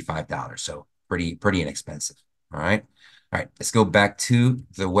 $80 or $85. So pretty inexpensive. All right. All right. Let's go back to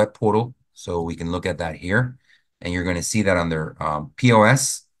the web portal so we can look at that here. And you're going to see that under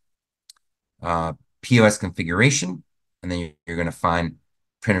POS uh, POS configuration, and then you're going to find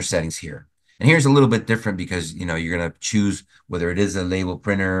printer settings here. And here's a little bit different because you're going to choose whether it is a label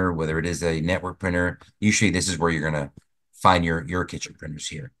printer, whether it is a network printer. Usually, this is where you're going to find your kitchen printers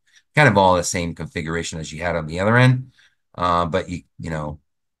here. Kind of all the same configuration as you had on the other end, but you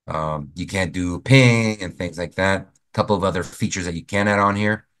can't do ping and things like that. A couple of other features that you can add on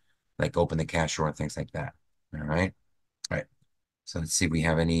here, like open the cache drawer and things like that. All right, all right. So let's see if we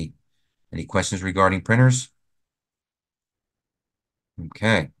have any questions regarding printers?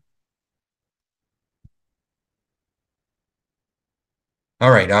 Okay. All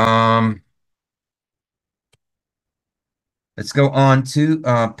right. Let's go on to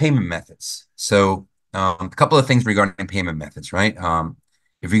payment methods. So a couple of things regarding payment methods, right?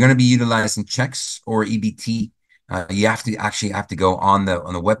 If you're going to be utilizing checks or EBT, you have to go on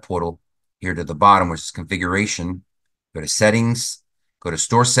the web portal here to the bottom, which is configuration. Go to settings, go to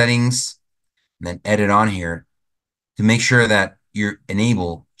store settings, and then edit on here to make sure that you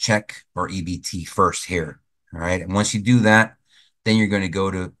enable check or EBT first here. All right. And once you do that, then you're going to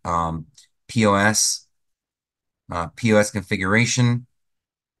go to POS, POS configuration,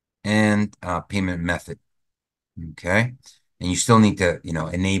 and payment method. Okay. And you still need to,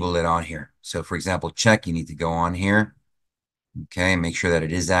 enable it on here. So for example, check, you need to go on here. Okay. And make sure that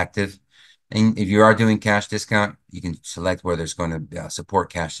it is active. And if you are doing cash discount, you can select whether it's going to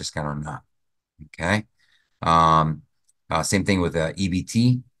support cash discount or not. Okay. Same thing with EBT.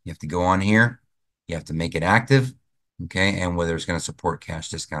 You have to go on here. You have to make it active. okay, and whether it's going to support cash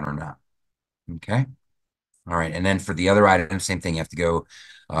discount or not. Okay. All right. And then for the other items, same thing. You have to go,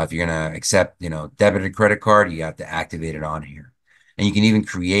 if you're going to accept, debit or credit card, you have to activate it on here. And you can even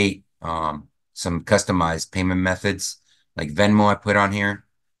create some customized payment methods like Venmo I put on here.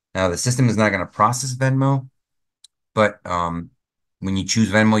 Now, the system is not going to process Venmo, but when you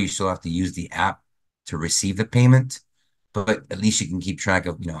choose Venmo, you still have to use the app to receive the payment. But at least you can keep track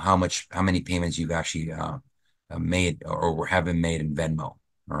of, how many payments you've actually made or have been made in Venmo.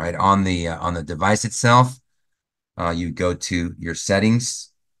 All right. On the device itself, you go to your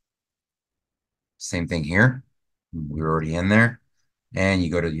settings, same thing here. We're already in there. And you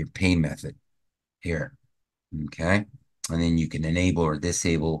go to your pay method here. Okay. And then you can enable or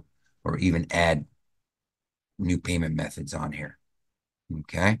disable or even add new payment methods on here.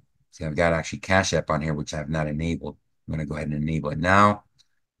 Okay. See, I've got actually Cash App on here, which I've not enabled. I'm going to go ahead and enable it now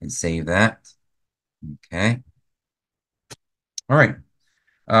and save that. Okay. All right.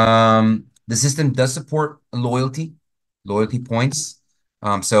 The system does support loyalty points.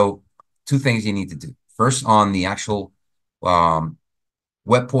 So two things you need to do. First, on the actual um,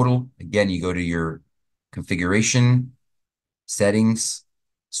 web portal, again, you go to your configuration, settings,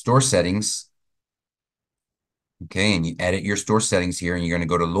 store settings, okay, and you edit your store settings here, and you're going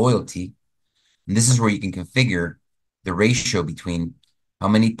to go to loyalty. And this is where you can configure the ratio between how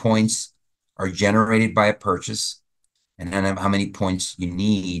many points are generated by a purchase and then how many points you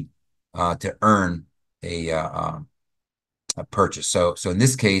need to earn a purchase. So in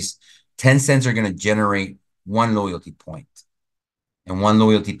this case, 10 cents are going to generate one loyalty point, and one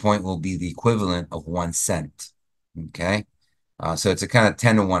loyalty point will be the equivalent of 1 cent. Okay. So it's a kind of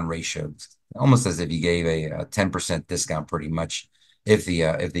 10-to-1 ratio, almost as if you gave a 10% discount pretty much if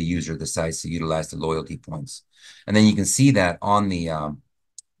the user decides to utilize the loyalty points. And then you can see that on the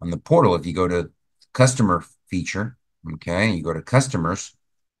portal, if you go to customer feature, okay, you go to customers,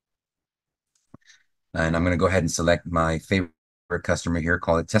 and I'm going to go ahead and select my favorite customer here,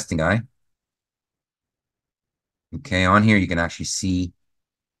 call it testing guy. Okay, on here you can actually see,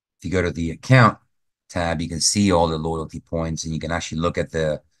 if you go to the account tab, you can see all the loyalty points, and you can actually look at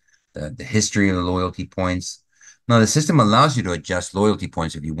the history of the loyalty points. Now, the system allows you to adjust loyalty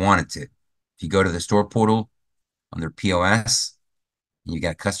points if you wanted to. If you go to the store portal under POS, you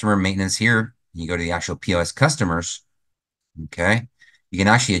got customer maintenance here. You go to the actual POS customers, okay? You can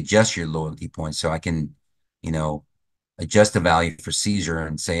actually adjust your loyalty points. So I can, you know, adjust the value for Caesar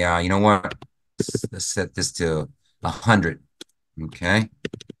and say, you know what? Let's set this to 100, okay?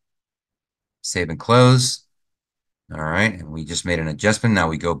 Save and close. All right, and we just made an adjustment. Now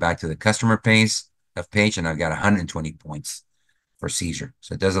we go back to the customer page, and I've got 120 points for Caesar.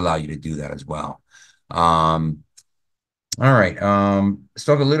 So it does allow you to do that as well. All right, let's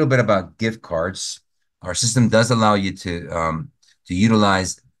talk a little bit about gift cards. Our system does allow you to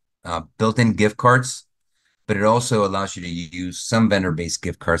utilize built-in gift cards, but it also allows you to use some vendor-based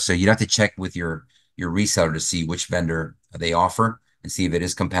gift cards. So you'd have to check with your reseller to see which vendor they offer and see if it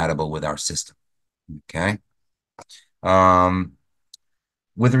is compatible with our system. Okay. Um,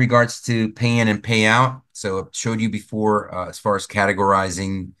 with regards to pay in and pay out, so I showed you before as far as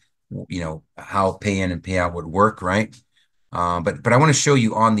categorizing, how pay in and pay out would work, right? But I want to show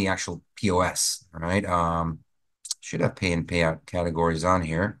you on the actual POS, all right? Should have pay in pay out categories on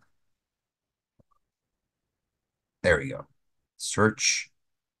here. There we go. Search.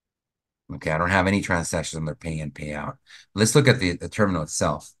 Okay, I don't have any transactions on their pay in pay out. Let's look at the terminal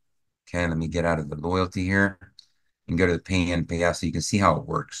itself. Okay, let me get out of the loyalty here and go to the pay in, pay out so you can see how it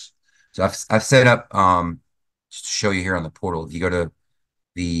works. So I've set up just to show you here on the portal. If you go to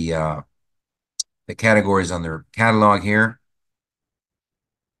the categories on their catalog here,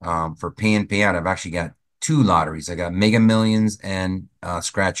 for pay in, pay out, I've actually got two lotteries. I got Mega Millions and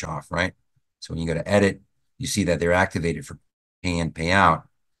Scratch Off, right? So when you go to edit, you see that they're activated for pay in, pay out.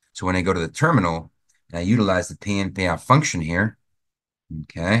 So when I go to the terminal and I utilize the pay in, pay out function here,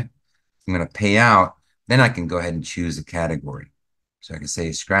 okay, I'm going to pay out, then I can go ahead and choose a category. So I can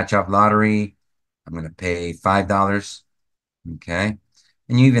say scratch off lottery. I'm going to pay $5. Okay.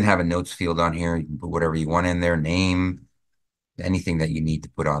 And you even have a notes field on here. You can put whatever you want in there, name, anything that you need to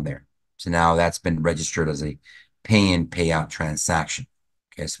put on there. So now that's been registered as a pay in, pay out transaction.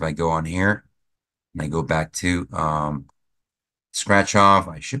 Okay. So if I go on here and I go back to scratch off,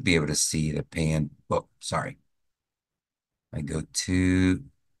 I should be able to see the pay in. Oh, sorry. I go to,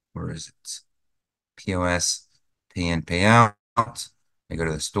 where is it? POS, pay in, pay out. I go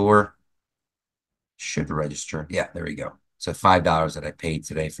to the store, should register. Yeah, there we go. So $5 that I paid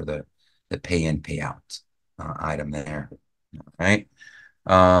today for the pay in, pay out item there. All right.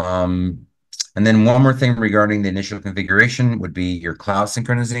 And then one more thing regarding the initial configuration would be your cloud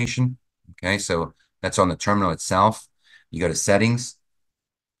synchronization. Okay, so that's on the terminal itself. You go to settings.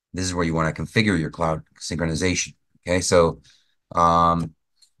 This is where you want to configure your cloud synchronization. Okay, so um,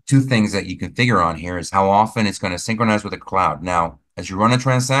 two things that you configure on here is how often it's going to synchronize with the cloud. Now, as you run a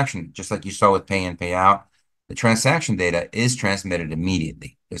transaction, just like you saw with pay in, pay out, the transaction data is transmitted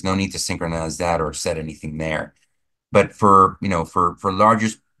immediately. There's no need to synchronize that or set anything there. But for, for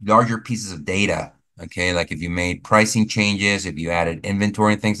larger pieces of data, okay, like if you made pricing changes, if you added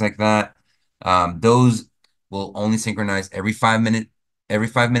inventory and things like that, those will only synchronize every 5 minutes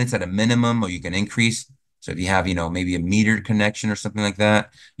at a minimum, or you can increase. So if you have, maybe a metered connection or something like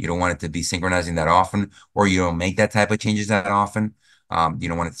that, you don't want it to be synchronizing that often, or you don't make that type of changes that often. You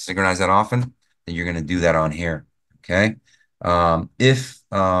don't want it to synchronize that often, then you're going to do that on here. Okay. If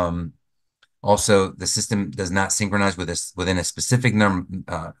also, the system does not synchronize with this within a specific amount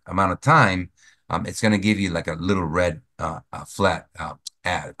of time. It's going to give you like a little red flat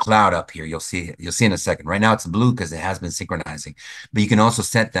cloud up here. You'll see in a second. Right now it's blue because it has been synchronizing, but you can also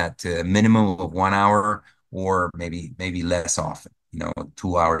set that to a minimum of 1 hour or maybe less often.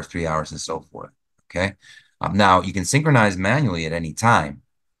 2 hours, 3 hours, and so forth. Okay. Now you can synchronize manually at any time.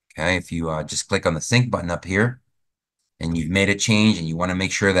 Okay. If you just click on the sync button up here and you've made a change and you want to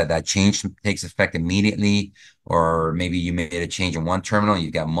make sure that that change takes effect immediately, or maybe you made a change in one terminal,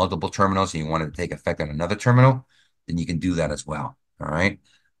 you've got multiple terminals and you want it to take effect on another terminal, then you can do that as well. All right.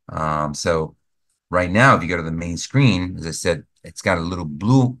 So right now, if you go to the main screen, as I said, it's got a little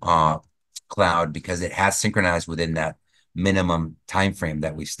blue cloud because it has synchronized within that minimum time frame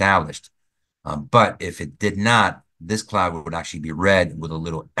that we established. But if it did not, this cloud would actually be red with a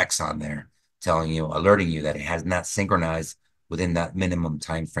little X on there, telling you, alerting you that it has not synchronized within that minimum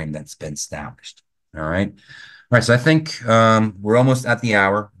time frame that's been established. All right. All right. So I think we're almost at the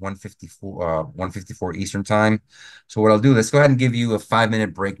hour, 154 Eastern time. So what I'll do, let's go ahead and give you a 5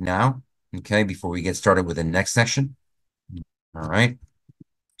 minute break now. Okay, before we get started with the next section. All right.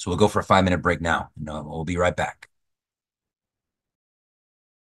 So we'll go for a 5 minute break now. And we'll be right back.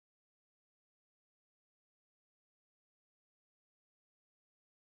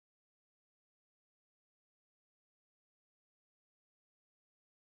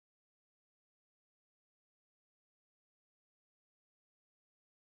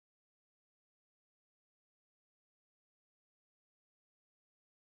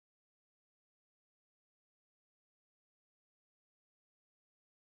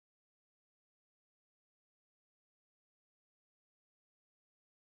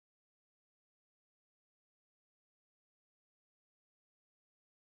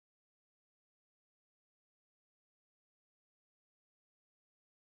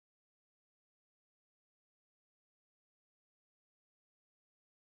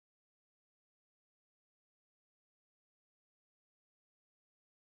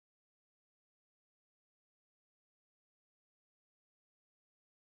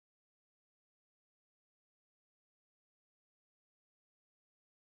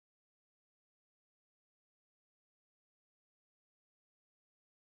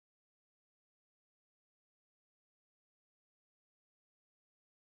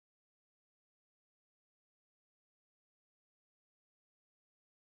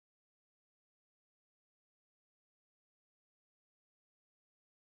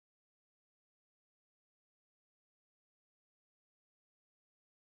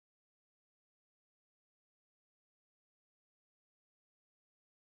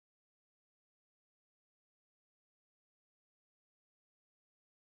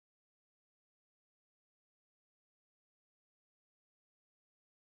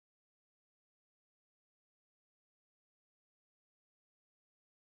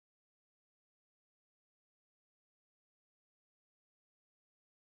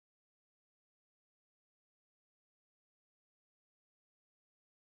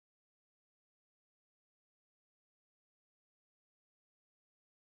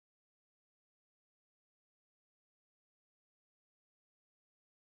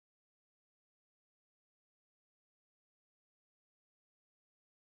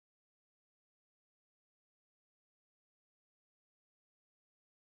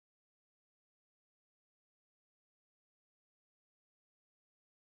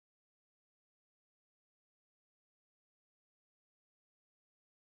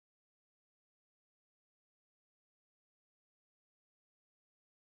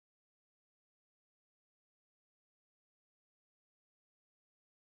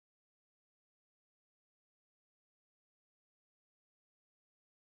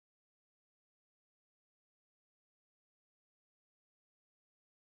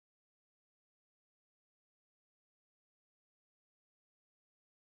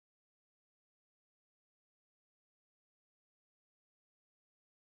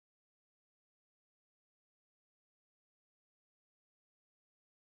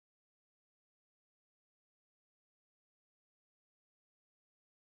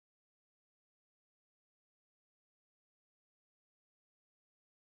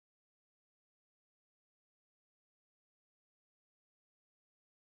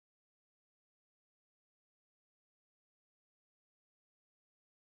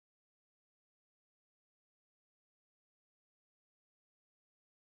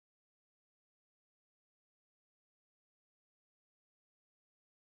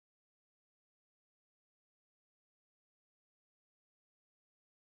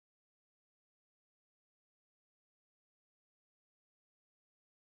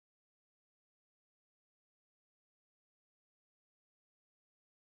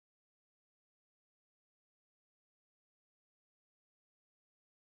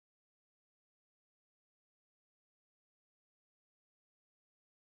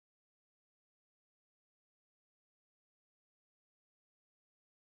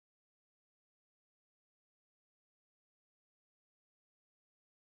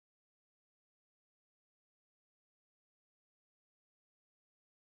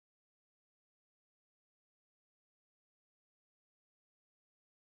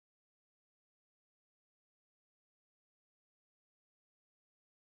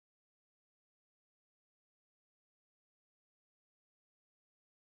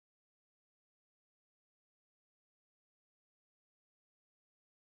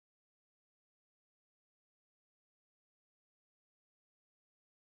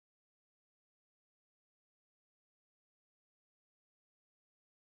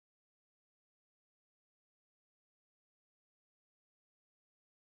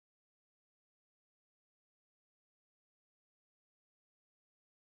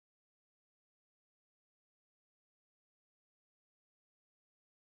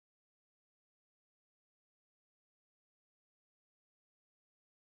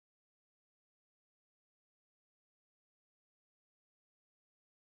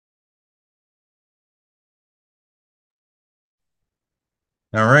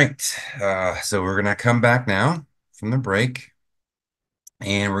 All right. So we're gonna come back now from the break,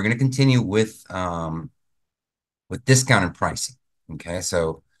 and we're gonna continue with discounted pricing. Okay,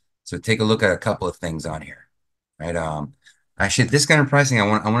 so take a look at a couple of things on here, right? Actually, discounted pricing, I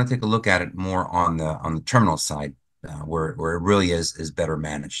want to take a look at it more on the terminal side, where it really is better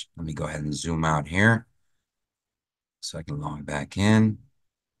managed. Let me go ahead and zoom out here so I can log back in.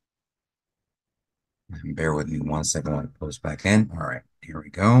 Bear with me 1 second while I post back in. All right, here we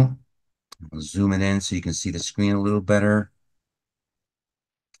go. I'll zoom it in so you can see the screen a little better.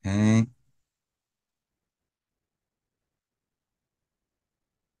 Okay.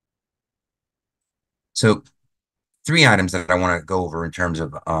 So three items that I want to go over in terms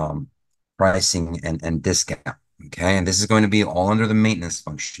of pricing and discount. Okay, and this is going to be all under the maintenance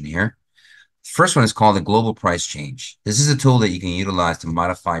function here. First one is called the global price change. This is a tool that you can utilize to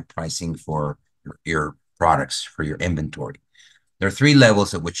modify pricing for your products, for your inventory. There are three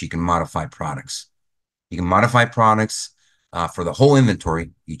levels at which you can modify products. You can modify products for the whole inventory.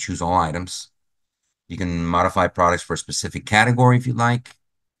 You choose all items. You can modify products for a specific category if you like,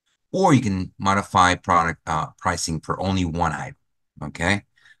 or you can modify product pricing for only one item. Okay.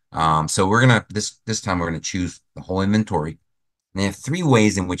 So we're gonna this time we're gonna choose the whole inventory. And they have three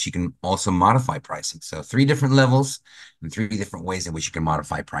ways in which you can also modify pricing. So three different levels and three different ways in which you can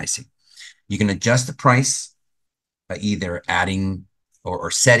modify pricing. You can adjust the price by either adding or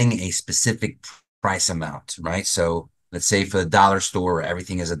setting a specific price amount, right? So let's say for the dollar store,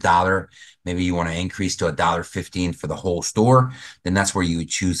 everything is $1. Maybe you want to increase to $1.15 for the whole store. Then that's where you would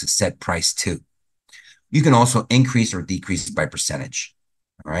choose a set price too. You can also increase or decrease by percentage.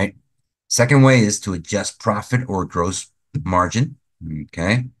 All right. Second way is to adjust profit or gross margin.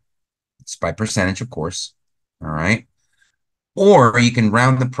 Okay. It's by percentage, of course. All right. Or you can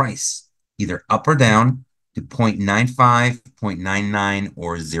round the price either up or down to 0.95, 0.99,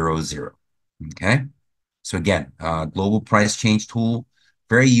 or 00. Okay. So again, global price change tool,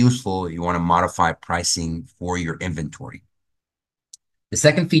 very useful if you want to modify pricing for your inventory. The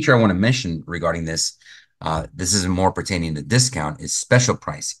second feature I want to mention regarding this is more pertaining to discount, is special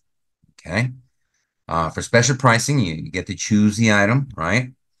pricing. Okay. For special pricing, you get to choose the item,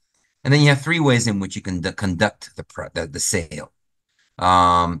 right? And then you have three ways in which you can conduct the sale.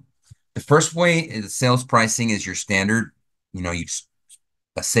 Um, the first way is sales pricing is your standard, you know,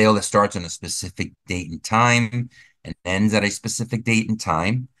 a sale that starts on a specific date and time and ends at a specific date and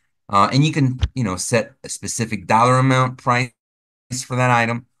time. And you can, set a specific dollar amount price for that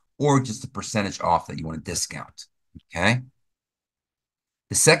item or just a percentage off that you want to discount. Okay.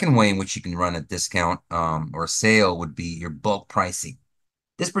 The second way in which you can run a discount or a sale would be your bulk pricing.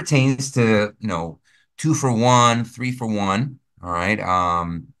 This pertains to, 2 for 1, 3 for 1. All right.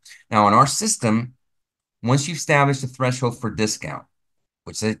 Now in our system, once you establish the threshold for discount,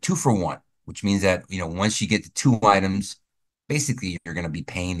 which is 2 for 1, which means that, once you get to two items, basically you're going to be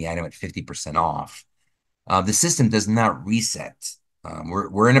paying the item at 50% off. The system does not reset.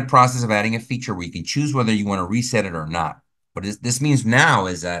 We're in a process of adding a feature where you can choose whether you want to reset it or not. What this means now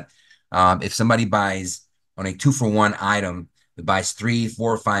is that if somebody buys on a 2 for 1 item, that buys 3,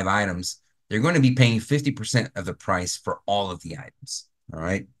 4, or 5 items, they're going to be paying 50% of the price for all of the items. All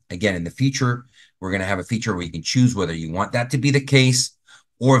right. Again, in the future, we're going to have a feature where you can choose whether you want that to be the case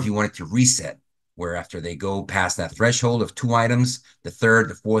or if you want it to reset, where after they go past that threshold of 2 items, the third,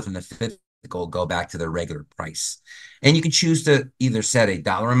 the fourth, and the fifth go back to their regular price. And you can choose to either set a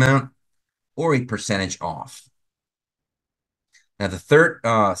dollar amount or a percentage off. Now, the third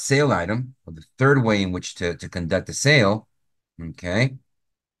sale item, or the third way in which to conduct a sale, okay,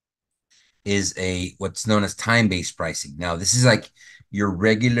 is what's known as time-based pricing. Now, this is like your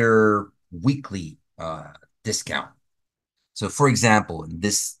regular weekly discount. So, for example, in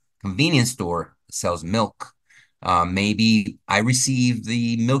this convenience store that sells milk, maybe I receive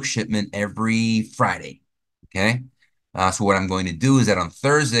the milk shipment every Friday. Okay. So what I'm going to do is that on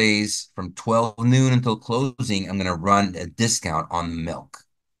Thursdays from 12 noon until closing, I'm going to run a discount on the milk.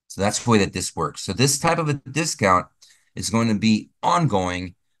 So that's the way that this works. So this type of a discount is going to be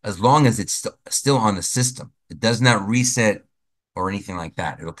ongoing as long as it's still on the system. It does not reset or anything like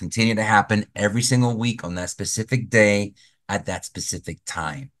that. It'll continue to happen every single week on that specific day at that specific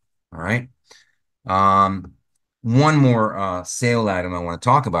time. All right. One more sale item I want to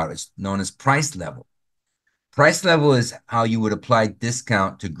talk about is known as price level. Price level is how you would apply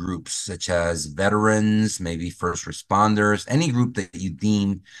discount to groups such as veterans, maybe first responders, any group that you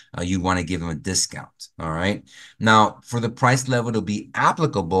deem you want to give them a discount. All right. Now, for the price level to be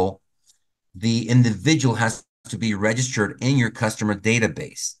applicable, the individual has to be registered in your customer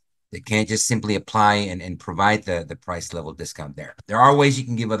database. They can't just simply apply and provide the price level discount there. There are ways you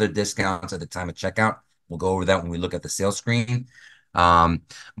can give other discounts at the time of checkout. We'll go over that when we look at the sales screen. Um,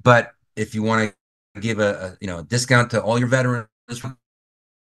 but if you want to give a discount to all your veterans,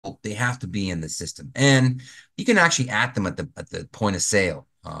 they have to be in the system, and you can actually add them at the point of sale.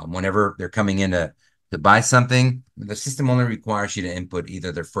 Whenever they're coming in to buy something, the system only requires you to input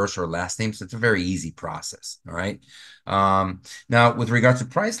either their first or last name, so it's a very easy process. All right. Now, with regards to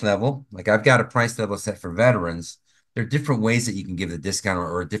price level, like I've got a price level set for veterans. There are different ways that you can give the discount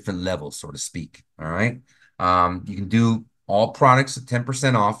or a different level, so to speak. All right. You can do all products at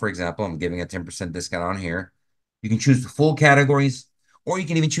 10% off, for example. I'm giving a 10% discount on here. You can choose the full categories, or you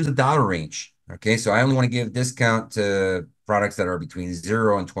can even choose a dollar range. Okay, so I only want to give discount to products that are between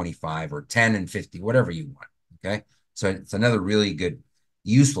 0 and 25 or 10 and 50, whatever you want. Okay, so it's another really good,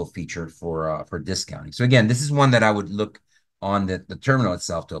 useful feature for discounting. So again, this is one that I would look on the terminal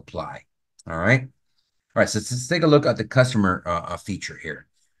itself to apply. All right. All right, so let's take a look at the customer feature here.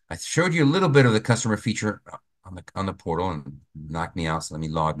 I showed you a little bit of the customer feature on the portal and knocked me out. So let me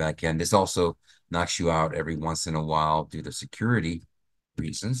log back in. This also knocks you out every once in a while due to security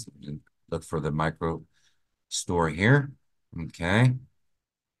reasons. Look for the micro store here. Okay.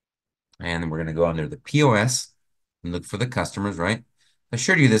 And then we're going to go under the POS and look for the customers, right? I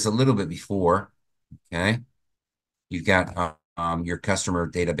showed you this a little bit before. Okay. You've got your customer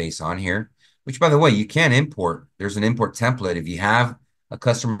database on here, which, by the way, you can import. There's an import template. If you have a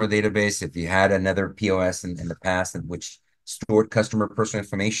customer database, if you had another POS in the past in which stored customer personal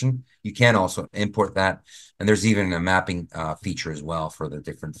information, you can also import that. And there's even a mapping feature as well for the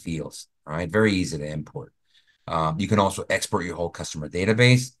different fields. All right, very easy to import. You can also export your whole customer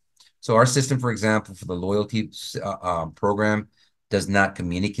database. So our system, for example, for the loyalty program, does not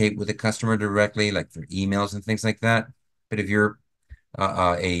communicate with the customer directly, like through emails and things like that. But if you're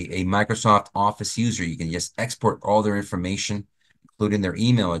a Microsoft Office user, you can just export all their information, including their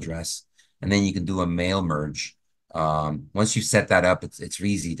email address, and then you can do a mail merge. Once you set that up, it's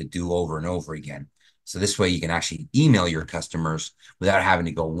easy to do over and over again. So this way you can actually email your customers without having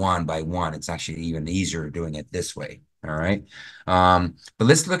to go one by one. It's actually even easier doing it this way. All right. But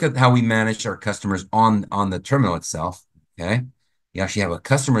let's look at how we manage our customers on the terminal itself. Okay. You actually have a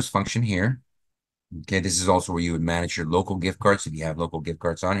customers function here. Okay, this is also where you would manage your local gift cards if you have local gift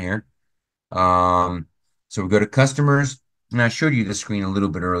cards on here. So we go to customers, and I showed you the screen a little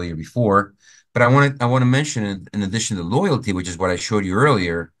bit earlier before, but I want to mention in addition to loyalty, which is what I showed you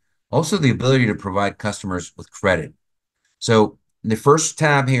earlier, also the ability to provide customers with credit. So in the first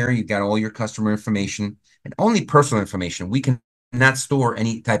tab here, you've got all your customer information and only personal information. We can not store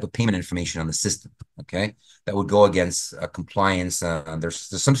any type of payment information on the system. Okay, that would go against compliance. There's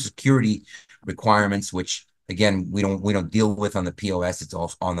some security requirements which again we don't deal with on the POS. It's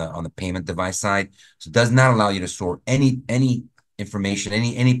also on the payment device side. So it does not allow you to store any information,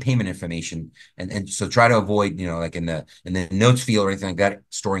 any payment information, and so try to avoid like in the notes field or anything like that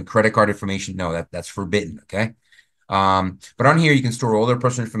storing credit card information. No, that's forbidden. Okay. But on here, you can store all their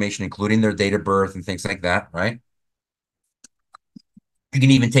personal information, including their date of birth and things like that, right? You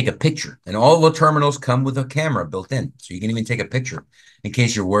can even take a picture, and all the terminals come with a camera built in. So you can even take a picture in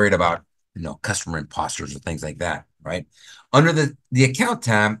case you're worried about, customer imposters or things like that, right? Under the account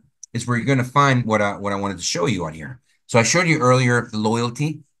tab is where you're going to find what I wanted to show you on here. So I showed you earlier the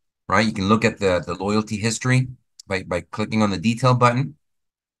loyalty, right? You can look at the loyalty history by clicking on the detail button.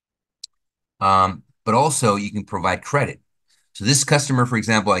 But also you can provide credit. So this customer, for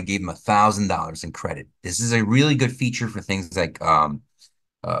example, I gave him $1,000 in credit. This is a really good feature for things like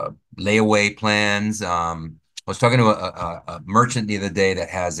layaway plans. I was talking to a merchant the other day that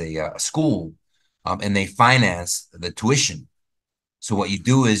has a school, and they finance the tuition. So what you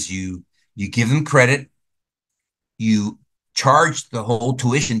do is you give them credit, you charge the whole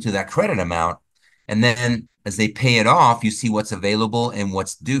tuition to that credit amount, and then as they pay it off, you see what's available and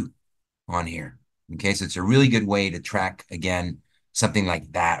what's due on here. Okay, so it's a really good way to track again something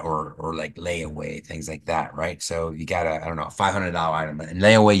like that or like layaway things like that, right? So you got I don't know, a $500 item in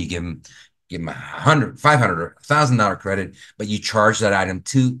layaway, you give them 100, 500 or $1,000 credit, but you charge that item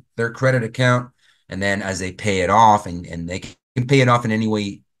to their credit account, and then as they pay it off, and they can pay it off in any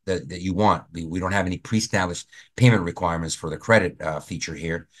way that you want. We don't have any pre-established payment requirements for the credit feature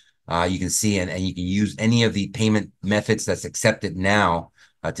here. You can see and you can use any of the payment methods that's accepted now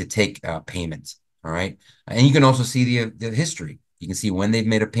to take payments. All right. And you can also see the history. You can see when they've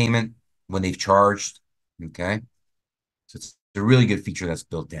made a payment, when they've charged. Okay. So it's a really good feature that's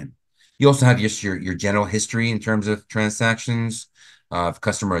built in. You also have just your general history in terms of transactions, of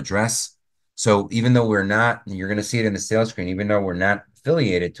customer address. So even though we're not, and you're going to see it in the sales screen, even though we're not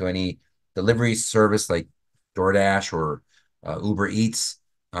affiliated to any delivery service like DoorDash or Uber Eats,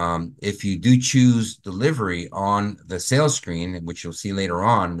 if you do choose delivery on the sales screen, which you'll see later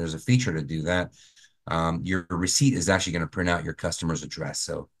on, there's a feature to do that. Your receipt is actually going to print out your customer's address,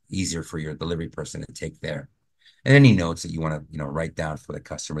 so easier for your delivery person to take there. And any notes that you want to, write down for the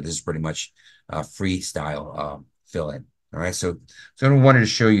customer. This is pretty much freestyle fill in. All right, so I wanted to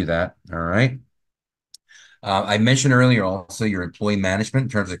show you that. All right. I mentioned earlier also your employee management in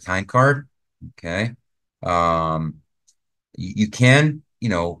terms of time card. Okay. Um, you can,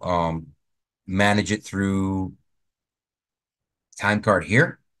 manage it through time card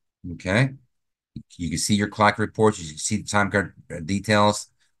here. Okay. You can see your clock reports, you can see the time card details,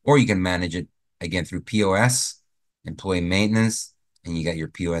 or you can manage it again through POS, employee maintenance, and you got your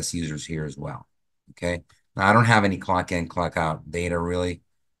POS users here as well. Okay. Now I don't have any clock in, clock out data really. I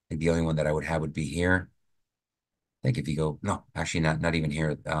think the only one that I would have would be here. I think if you go, no, actually not even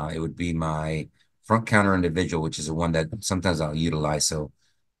here. It would be my front counter individual, which is the one that sometimes I'll utilize. So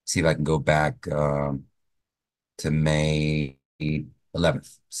see if I can go back to May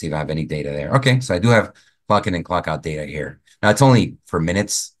 11th, see if I have any data there. Okay, so I do have clock in and clock out data here. Now it's only for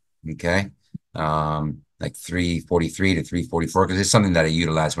minutes, okay? Like 3:43 to 3:44, because it's something that I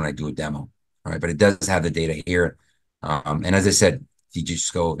utilize when I do a demo. All right, but it does have the data here. And as I said, if you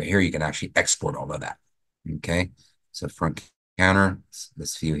just go over here, you can actually export all of that. Okay, so front counter,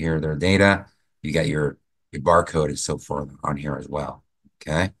 let's view here their data. You got your barcode and so forth on here as well.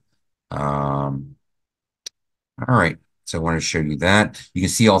 Okay. Um, all right. So I wanted to show you that. You can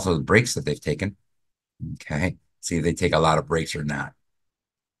see also the breaks that they've taken. Okay. See if they take a lot of breaks or not.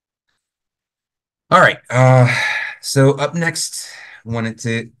 All right. So up next, I wanted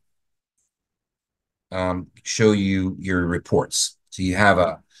to show you your reports. So you have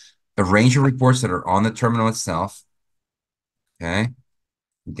a range of reports that are on the terminal itself. Okay.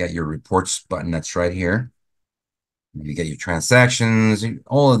 You get your reports button that's right here. You get your transactions.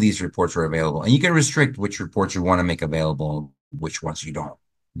 All of these reports are available. And you can restrict which reports you want to make available, which ones you don't.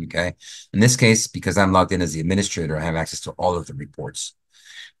 Okay. In this case, because I'm logged in as the administrator, I have access to all of the reports.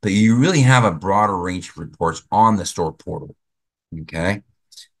 But you really have a broader range of reports on the store portal. Okay.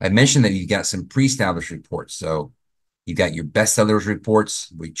 I mentioned that you got some pre-established reports. So you got your best sellers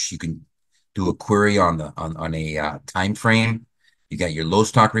reports, which you can do a query on a time frame. You got your low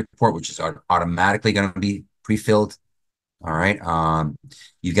stock report, which is automatically going to be pre-filled. All right.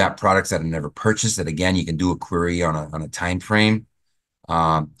 You've got products that are never purchased that again you can do a query on a time frame.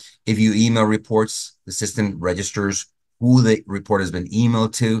 If you email reports, the system registers who the report has been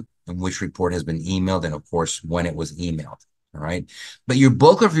emailed to and which report has been emailed, and of course when it was emailed. All right. But your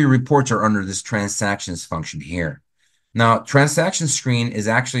bulk of your reports are under this transactions function here. Now, transaction screen is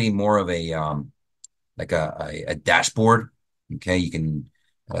actually more of a like a dashboard. Okay, you can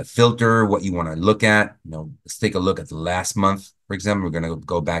filter what you want to look at. Let's take a look at the last month, for example. We're going to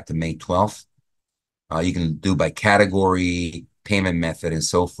go back to May 12th. You can do by category, payment method, and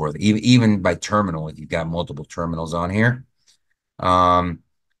so forth. Even by terminal, if you've got multiple terminals on here. And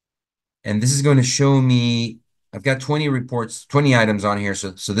this is going to show me, I've got 20 reports, 20 items on here.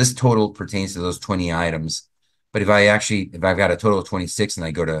 So this total pertains to those 20 items. But if I've got a total of 26 and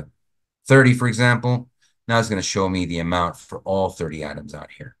I go to 30, for example, now it's going to show me the amount for all 30 items out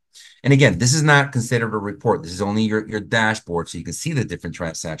here. And again, this is not considered a report. This is only your dashboard, so you can see the different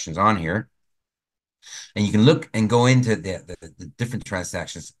transactions on here. And you can look and go into the different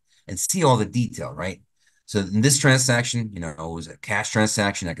transactions and see all the detail, right? So in this transaction, it was a cash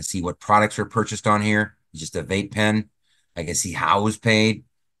transaction. I can see what products were purchased on here. Just a vape pen. I can see how it was paid.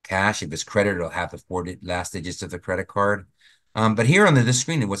 Cash, if it's credit, it'll have the four last digits of the credit card. But here on this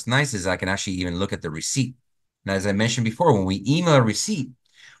screen, what's nice is I can actually even look at the receipt. Now, as I mentioned before, when we email a receipt,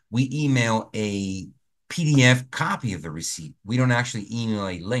 we email a PDF copy of the receipt. We don't actually email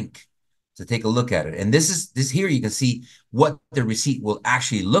a link to take a look at it. And this here, you can see what the receipt will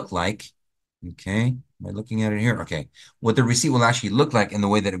actually look like. Okay. Am I looking at it here? Okay. What the receipt will actually look like in the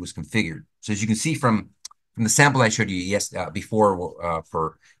way that it was configured. So as you can see from the sample I showed you before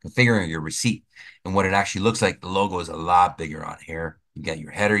for configuring your receipt and what it actually looks like, the logo is a lot bigger on here. You got your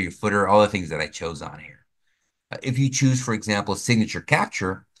header, your footer, all the things that I chose on here. If you choose, for example, signature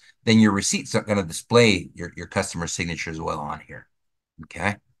capture, then your receipt's going to display your customer signature as well on here. Okay.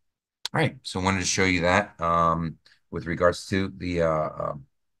 All right. So I wanted to show you that with regards to the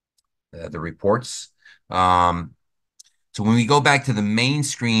reports. So when we go back to the main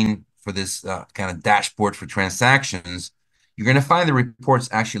screen for this kind of dashboard for transactions, you're going to find the reports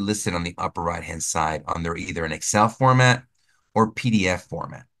actually listed on the upper right-hand side under either an Excel format or PDF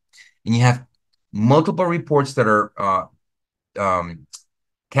format. And you have multiple reports that are um,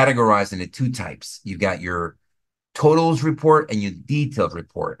 categorized into two types. You've got your totals report and your detailed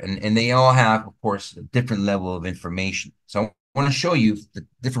report, and they all have, of course, a different level of information. So I want to show you the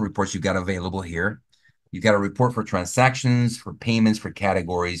different reports you've got available here. You've got a report for transactions, for payments, for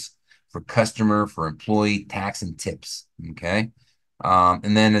categories, for customer, for employee, tax, and tips. Okay.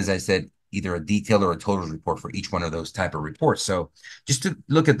 And then, as I said, either a detailed or a totals report for each one of those type of reports. So just to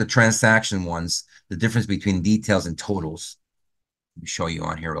look at the transaction ones, the difference between details and totals. Let me show you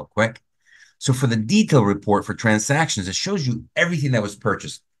on here real quick. So for the detail report for transactions, it shows you everything that was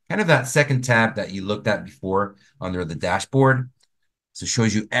purchased. Kind of that second tab that you looked at before under the dashboard. So it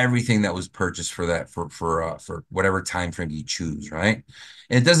shows you everything that was purchased for that for whatever time frame you choose, right?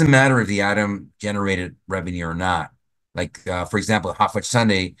 And it doesn't matter if the item generated revenue or not. Like for example, Hot Fudge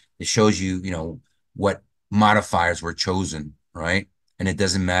Sunday, it shows you, what modifiers were chosen, right? And it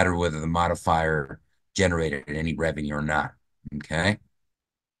doesn't matter whether the modifier generated any revenue or not. Okay.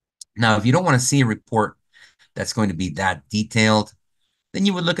 Now, if you don't want to see a report that's going to be that detailed, then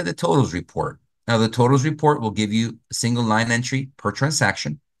you would look at the totals report. Now, the totals report will give you a single line entry per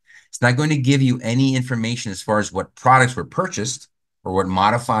transaction. It's not going to give you any information as far as what products were purchased or what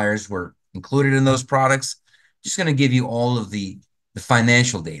modifiers were included in those products. Just going to give you all of the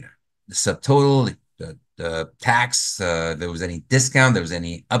financial data, the subtotal, the tax, if there was any discount, there was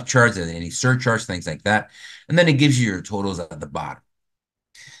any upcharge, there was any surcharge, things like that. And then it gives you your totals at the bottom.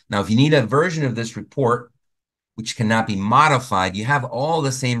 Now, if you need a version of this report, which cannot be modified, you have all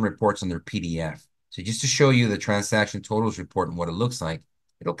the same reports on their PDF. So just to show you the transaction totals report and what it looks like,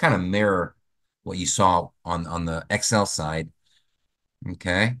 it'll kind of mirror what you saw on the Excel side,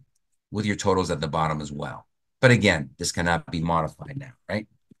 okay, with your totals at the bottom as well. But again, this cannot be modified now, right?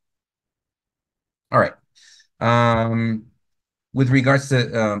 All right. Um, with regards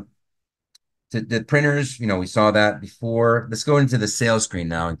to the printers, we saw that before. Let's go into the sales screen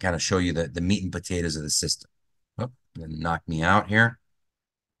now and kind of show you the meat and potatoes of the system. Oh, knock me out here.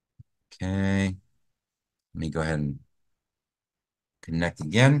 Okay. Let me go ahead and connect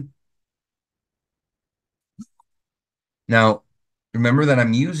again. Now, remember that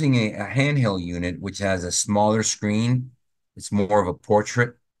I'm using a handheld unit, which has a smaller screen. It's more of a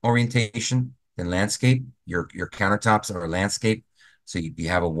portrait orientation than landscape. Your countertops are landscape. So you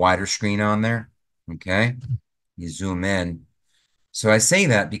have a wider screen on there. Okay. You zoom in. So I say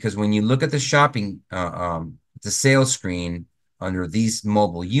that because when you look at the the sales screen under these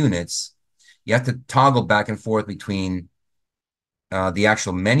mobile units, you have to toggle back and forth between the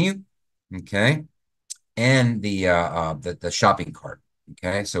actual menu, okay, and the shopping cart.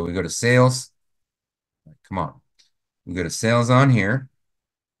 Okay, so we go to sales. Come on, we go to sales on here.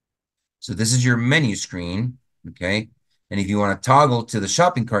 So this is your menu screen, okay. And if you want to toggle to the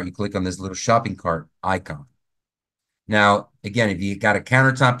shopping cart, you click on this little shopping cart icon. Now, again, if you got a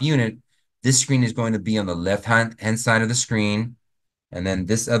countertop unit, this screen is going to be on the left hand side of the screen, and then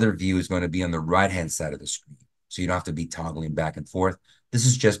this other view is going to be on the right-hand side of the screen. So you don't have to be toggling back and forth. This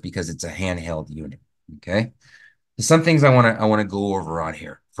is just because it's a handheld unit, okay? Some things I want to go over on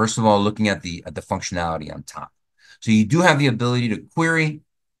here. First of all, looking at the functionality on top. So you do have the ability to query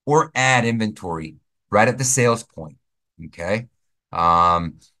or add inventory right at the sales point. Okay.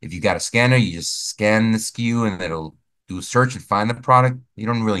 If you got a scanner, you just scan the SKU and it'll do a search and find the product. You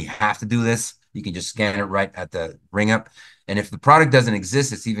don't really have to do this. You can just scan it right at the ring up. And if the product doesn't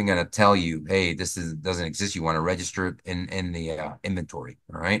exist, it's even going to tell you, hey, doesn't exist. You want to register it in the inventory.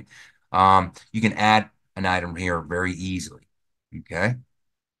 All right. You can add an item here very easily. Okay.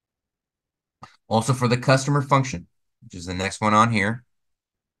 Also for the customer function, which is the next one on here.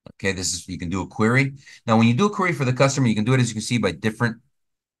 Okay, you can do a query. Now, when you do a query for the customer, you can do it, as you can see, by different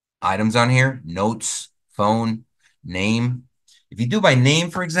items on here: notes, phone, name. If you do by name,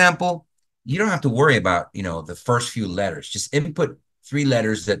 for example, you don't have to worry about, the first few letters. Just input 3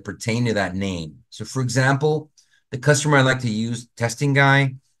 letters that pertain to that name. So for example, the customer I like to use, testing guy,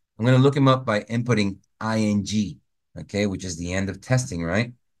 I'm going to look him up by inputting ing, okay, which is the end of testing,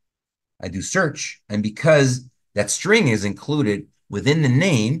 right? I do search, and because that string is included within the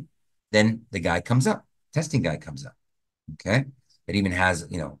name, then the guy comes up, testing guy comes up, okay? It even has,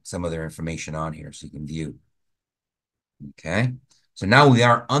 some other information on here so you can view. Okay. So now we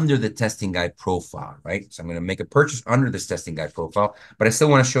are under the testing guide profile, right? So I'm going to make a purchase under this testing guide profile, but I still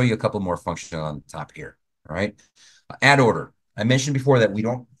want to show you a couple more functions on the top here. All right. Add order. I mentioned before that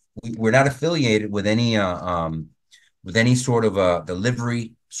we're not affiliated with any sort of a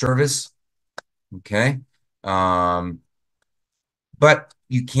delivery service. Okay. But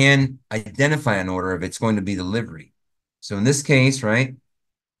you can identify an order if it's going to be delivery. So in this case, right,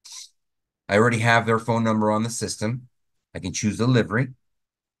 I already have their phone number on the system. I can choose delivery.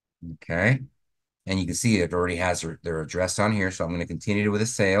 Okay. And you can see it already has their address on here. So I'm going to continue with a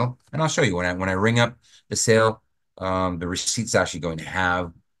sale. And I'll show you when I ring up the sale, the receipt's actually going to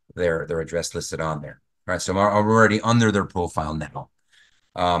have their address listed on there. All right. So I'm already under their profile now.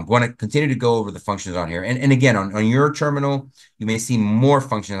 Want to continue to go over the functions on here. And again, on your terminal, you may see more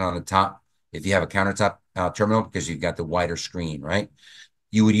functions on the top if you have a countertop terminal because you've got the wider screen, right?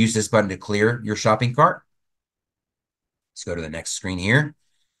 You would use this button to clear your shopping cart. Let's go to the next screen here.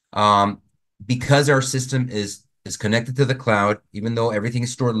 Um, because our system is connected to the cloud, even though everything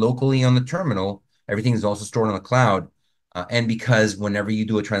is stored locally on the terminal, everything is also stored on the cloud. And because whenever you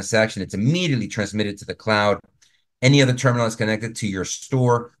do a transaction, it's immediately transmitted to the cloud. Any other terminal that's connected to your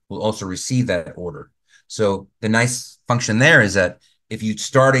store will also receive that order. So the nice function there is that if you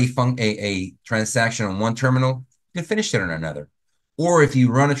start a transaction on one terminal, you can finish it on another. Or if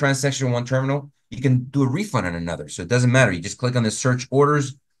you run a transaction on one terminal, you can do a refund on another. So it doesn't matter. You just click on the search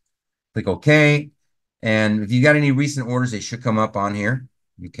orders, click OK. And if you got any recent orders, they should come up on here.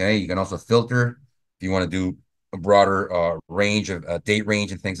 Okay. You can also filter if you want to do a broader range of date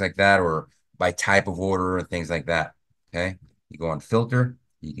range and things like that, or by type of order and things like that. Okay. You go on filter.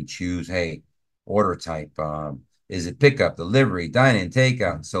 You can choose, hey, order type. Is it pickup, delivery, dine-in,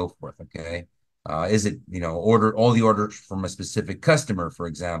 takeout, and so forth. Okay. Is it, order all the orders from a specific customer, for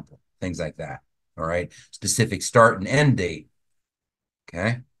example, things like that. All right. Specific start and end date.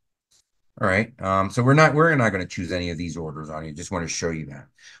 Okay. All right. So we're not going to choose any of these orders on here. Just want to show you that.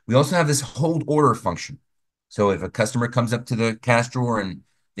 We also have this hold order function. So if a customer comes up to the cash drawer and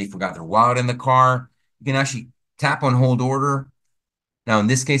they forgot their wallet in the car, you can actually tap on hold order. Now, in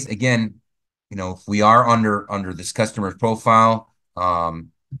this case, again, if we are under this customer's profile,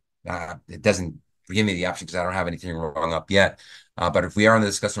 it doesn't give me the option because I don't have anything wrong up yet. But if we are under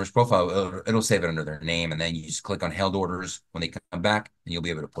this customer's profile, it'll save it under their name, and then you just click on held orders when they come back, and you'll be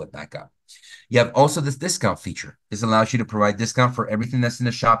able to pull it back up. You have also this discount feature. This allows you to provide discount for everything that's in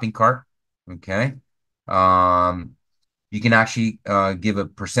the shopping cart. Okay. Um, you can actually give a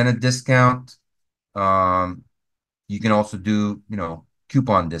percentage discount. Um, you can also do,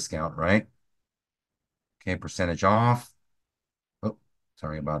 coupon discount, right? Okay, percentage off. Oh,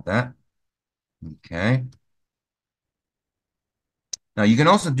 sorry about that. Okay. Now you can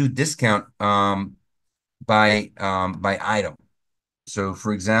also do discount by item. So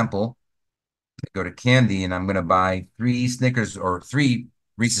for example, I go to candy and I'm going to buy 3 Snickers or 3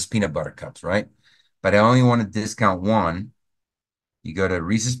 Reese's peanut butter cups, right? But I only want to discount one. You go to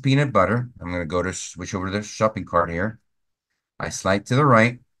Reese's peanut butter. I'm going to go to switch over to the shopping cart here. I slide to the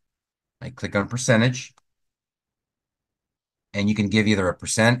right. I click on percentage, and you can give either a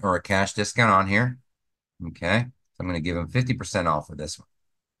percent or a cash discount on here. Okay. So I'm going to give them 50% off of this one.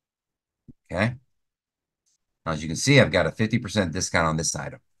 Okay. Now, as you can see, I've got a 50% discount on this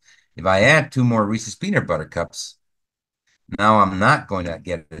item. If I add 2 more Reese's peanut butter cups, now I'm not going to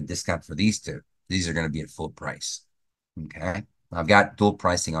get a discount for these two. These are going to be at full price. Okay. I've got dual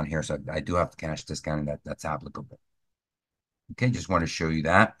pricing on here, so I do have the cash discount, and that's applicable. Okay, just want to show you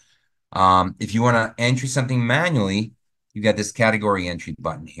that. If you want to enter something manually, you got this category entry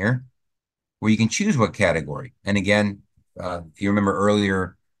button here where you can choose what category. And again, if you remember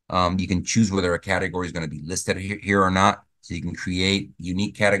earlier, you can choose whether a category is going to be listed here or not. So you can create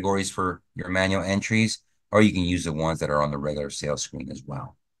unique categories for your manual entries, or you can use the ones that are on the regular sales screen as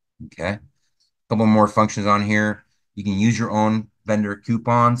well. Okay. A couple more functions on here. You can use your own vendor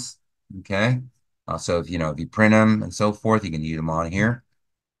coupons. Okay. So if you print them and so forth, you can use them on here.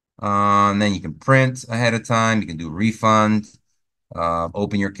 And then you can print ahead of time. You can do refund,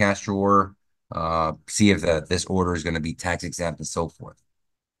 open your cash drawer, see if this order is going to be tax exempt and so forth.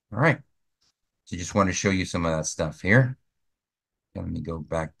 All right. So just want to show you some of that stuff here. Let me go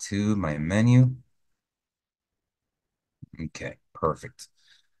back to my menu. Okay, perfect.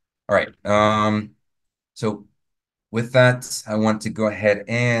 All right. So with that, I want to go ahead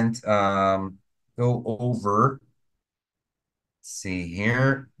and go over, let's see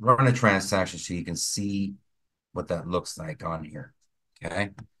here, run a transaction so you can see what that looks like on here.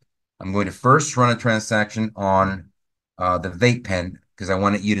 Okay. I'm going to first run a transaction on the vape pen because I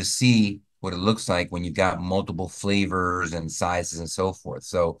wanted you to see what it looks like when you've got multiple flavors and sizes and so forth.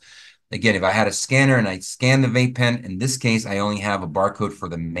 So again, if I had a scanner and I scan the vape pen, in this case, I only have a barcode for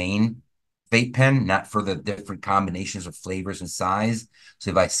the main vape pen, not for the different combinations of flavors and size.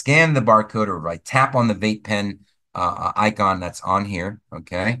 So if I scan the barcode or if I tap on the vape pen icon that's on here,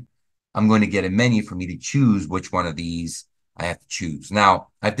 okay, I'm going to get a menu for me to choose which one of these I have to choose. Now,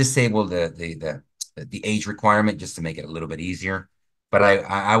 I've disabled the age requirement just to make it a little bit easier. But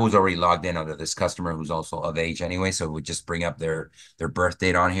I was already logged in under this customer who's also of age anyway, so it would just bring up their birth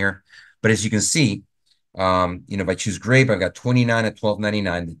date on here. But as you can see, if I choose grape, I've got 29 at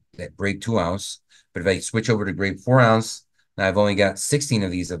 12.99, that grape 2 ounce. But if I switch over to grape 4 ounce, now I've only got 16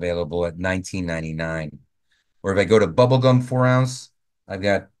 of these available at 19.99. Or if I go to bubblegum 4 ounce, I've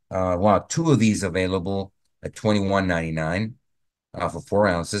got wow, two of these available at 21.99 for 4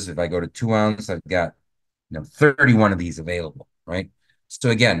 ounces. If I go to 2 ounce, I've got 31 of these available, right? So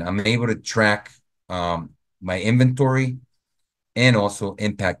again, I'm able to track my inventory and also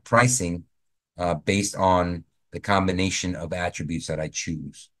impact pricing based on the combination of attributes that I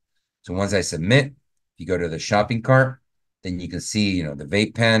choose. So once I submit, if you go to the shopping cart, then you can see, the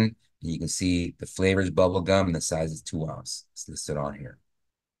vape pen, and you can see the flavors, bubble gum, and the size is 2 ounce. It's listed on here.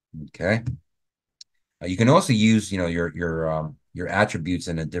 Okay. You can also use, your attributes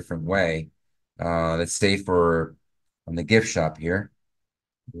in a different way. Let's say on the gift shop here.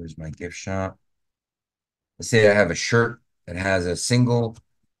 Where's my gift shop? Let's say I have a shirt that has a single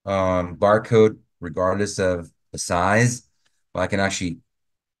barcode, regardless of the size. Well, I can actually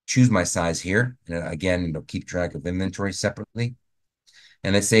choose my size here. And again, it'll keep track of inventory separately.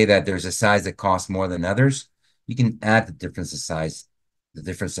 And let's say that there's a size that costs more than others. You can add the difference in size, the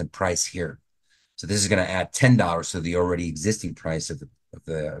difference in price here. So this is going to add $10 to the already existing price of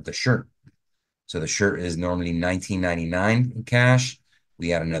the shirt. So the shirt is normally $19.99 in cash.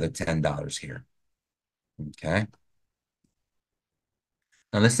 We add another $10 here. Okay.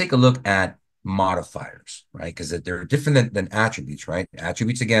 Now let's take a look at modifiers, right? Because they're different than attributes, right?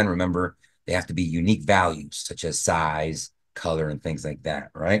 Attributes, again, remember, they have to be unique values such as size, color, and things like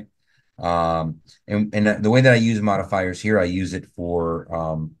that, right? And the way that I use modifiers here, I use it for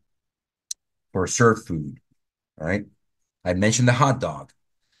served food, right? I mentioned the hot dog.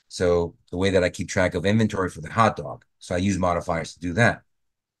 So the way that I keep track of inventory for the hot dog. So I use modifiers to do that.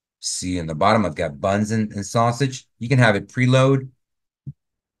 See in the bottom, I've got buns and sausage. You can have it preload.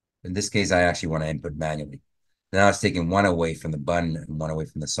 In this case, I actually want to input manually. Now it's taking one away from the bun and one away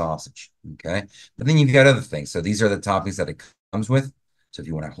from the sausage. Okay. But then you've got other things. So these are the toppings that it comes with. So if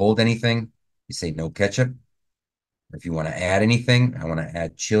you want to hold anything, you say no ketchup. If you want to add anything, I want to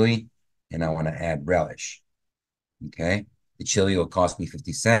add chili and I want to add relish. Okay. The chili will cost me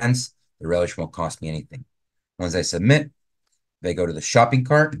 50 cents. The relish won't cost me anything. Once I submit, if I go to the shopping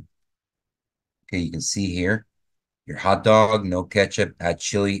cart, okay, you can see here your hot dog, no ketchup, add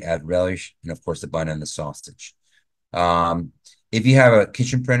chili, add relish, and of course the bun and the sausage. Um, if you have a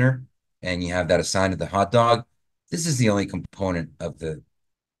kitchen printer and you have that assigned to the hot dog, this is the only component of the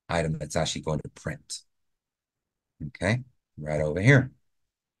item that's actually going to print. Okay, right over here.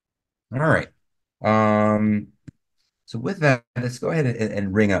 All right. Um, so with that, let's go ahead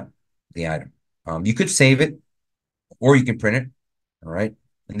and ring up the item. You could save it or you can print it. All right.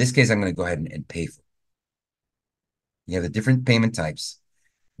 In this case, I'm going to go ahead and pay for it. You have the different payment types.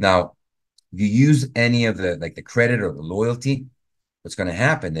 Now, if you use any of the credit or the loyalty, what's going to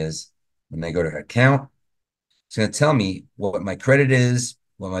happen is when I go to account, it's going to tell me what my credit is,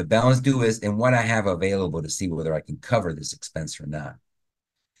 what my balance due is, and what I have available to see whether I can cover this expense or not.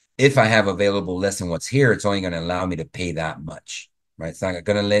 If I have available less than what's here, it's only going to allow me to pay that much, right? It's not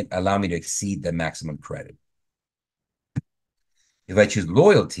going to allow me to exceed the maximum credit. If I choose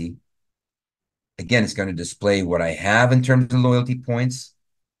loyalty, again, it's going to display what I have in terms of loyalty points,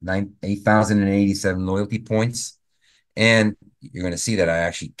 8,087 loyalty points. And you're going to see that I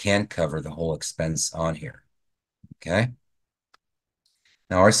actually can cover the whole expense on here. Okay.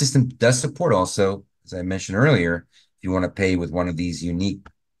 Now, our system does support also, as I mentioned earlier, if you want to pay with one of these unique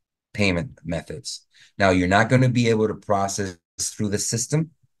payment methods. Now, you're not going to be able to process through the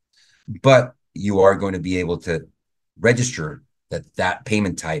system, but you are going to be able to register that that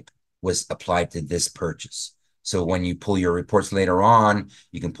payment type was applied to this purchase. So when you pull your reports later on,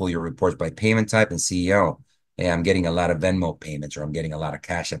 you can pull your reports by payment type and see, oh, hey, I'm getting a lot of Venmo payments or I'm getting a lot of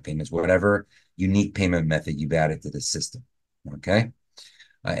Cash App payments, whatever unique payment method you've added to the system. Okay.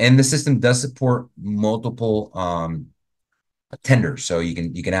 And the system does support multiple tenders. So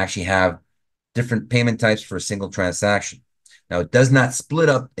you can actually have different payment types for a single transaction. Now, it does not split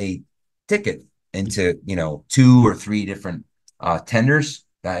up a ticket into, 2 or 3 different tenders.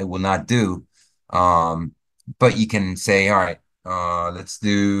 That it will not do. But you can say, all right, let's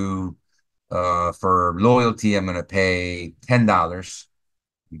do for loyalty, I'm going to pay $10.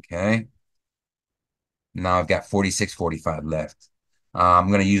 Okay. Now I've got 46.45 left. I'm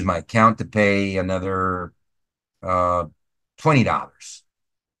going to use my account to pay another $20.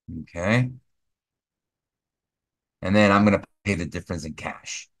 Okay. And then I'm going to pay the difference in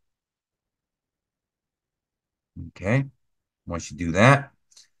cash. Okay. Once you do that,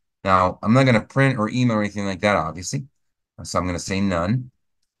 now I'm not going to print or email or anything like that, obviously. So I'm going to say none,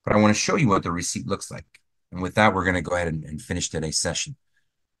 but I want to show you what the receipt looks like. And with that, we're going to go ahead and finish today's session.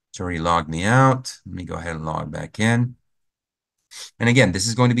 It's already logged me out. Let me go ahead and log back in. And again, this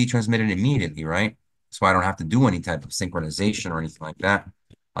is going to be transmitted immediately, right? So I don't have to do any type of synchronization or anything like that.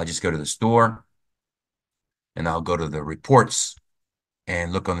 I'll just go to the store and I'll go to the reports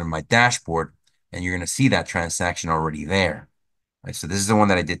and look under my dashboard, and you're going to see that transaction already there. Right, so this is the one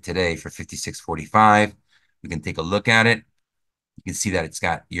that I did today for 56.45. We can take a look at it. You can see that it's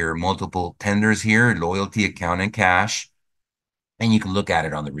got your multiple tenders here, loyalty, account, and cash. And you can look at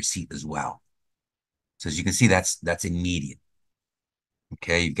it on the receipt as well. So as you can see, that's immediate.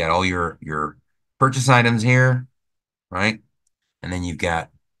 Okay, you've got all your purchase items here, right? And then you've got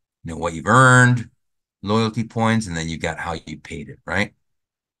what you've earned, loyalty points, and then you've got how you paid it, right?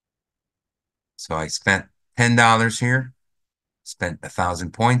 So I spent $10 here, spent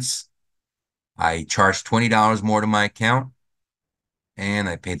 1,000 points. I charged $20 more to my account, and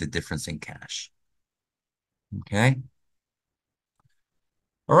I paid the difference in cash. Okay.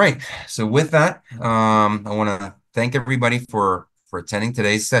 All right. So with that, I want to thank everybody for attending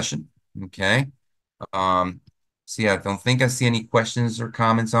today's session. Okay. Um, see, I don't think I see any questions or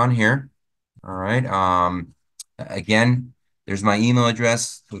comments on here. All right. Again, there's my email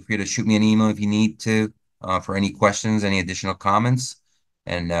address. Feel free to shoot me an email if you need to for any questions, any additional comments.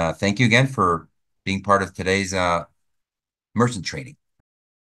 And thank you again for being part of today's merchant training.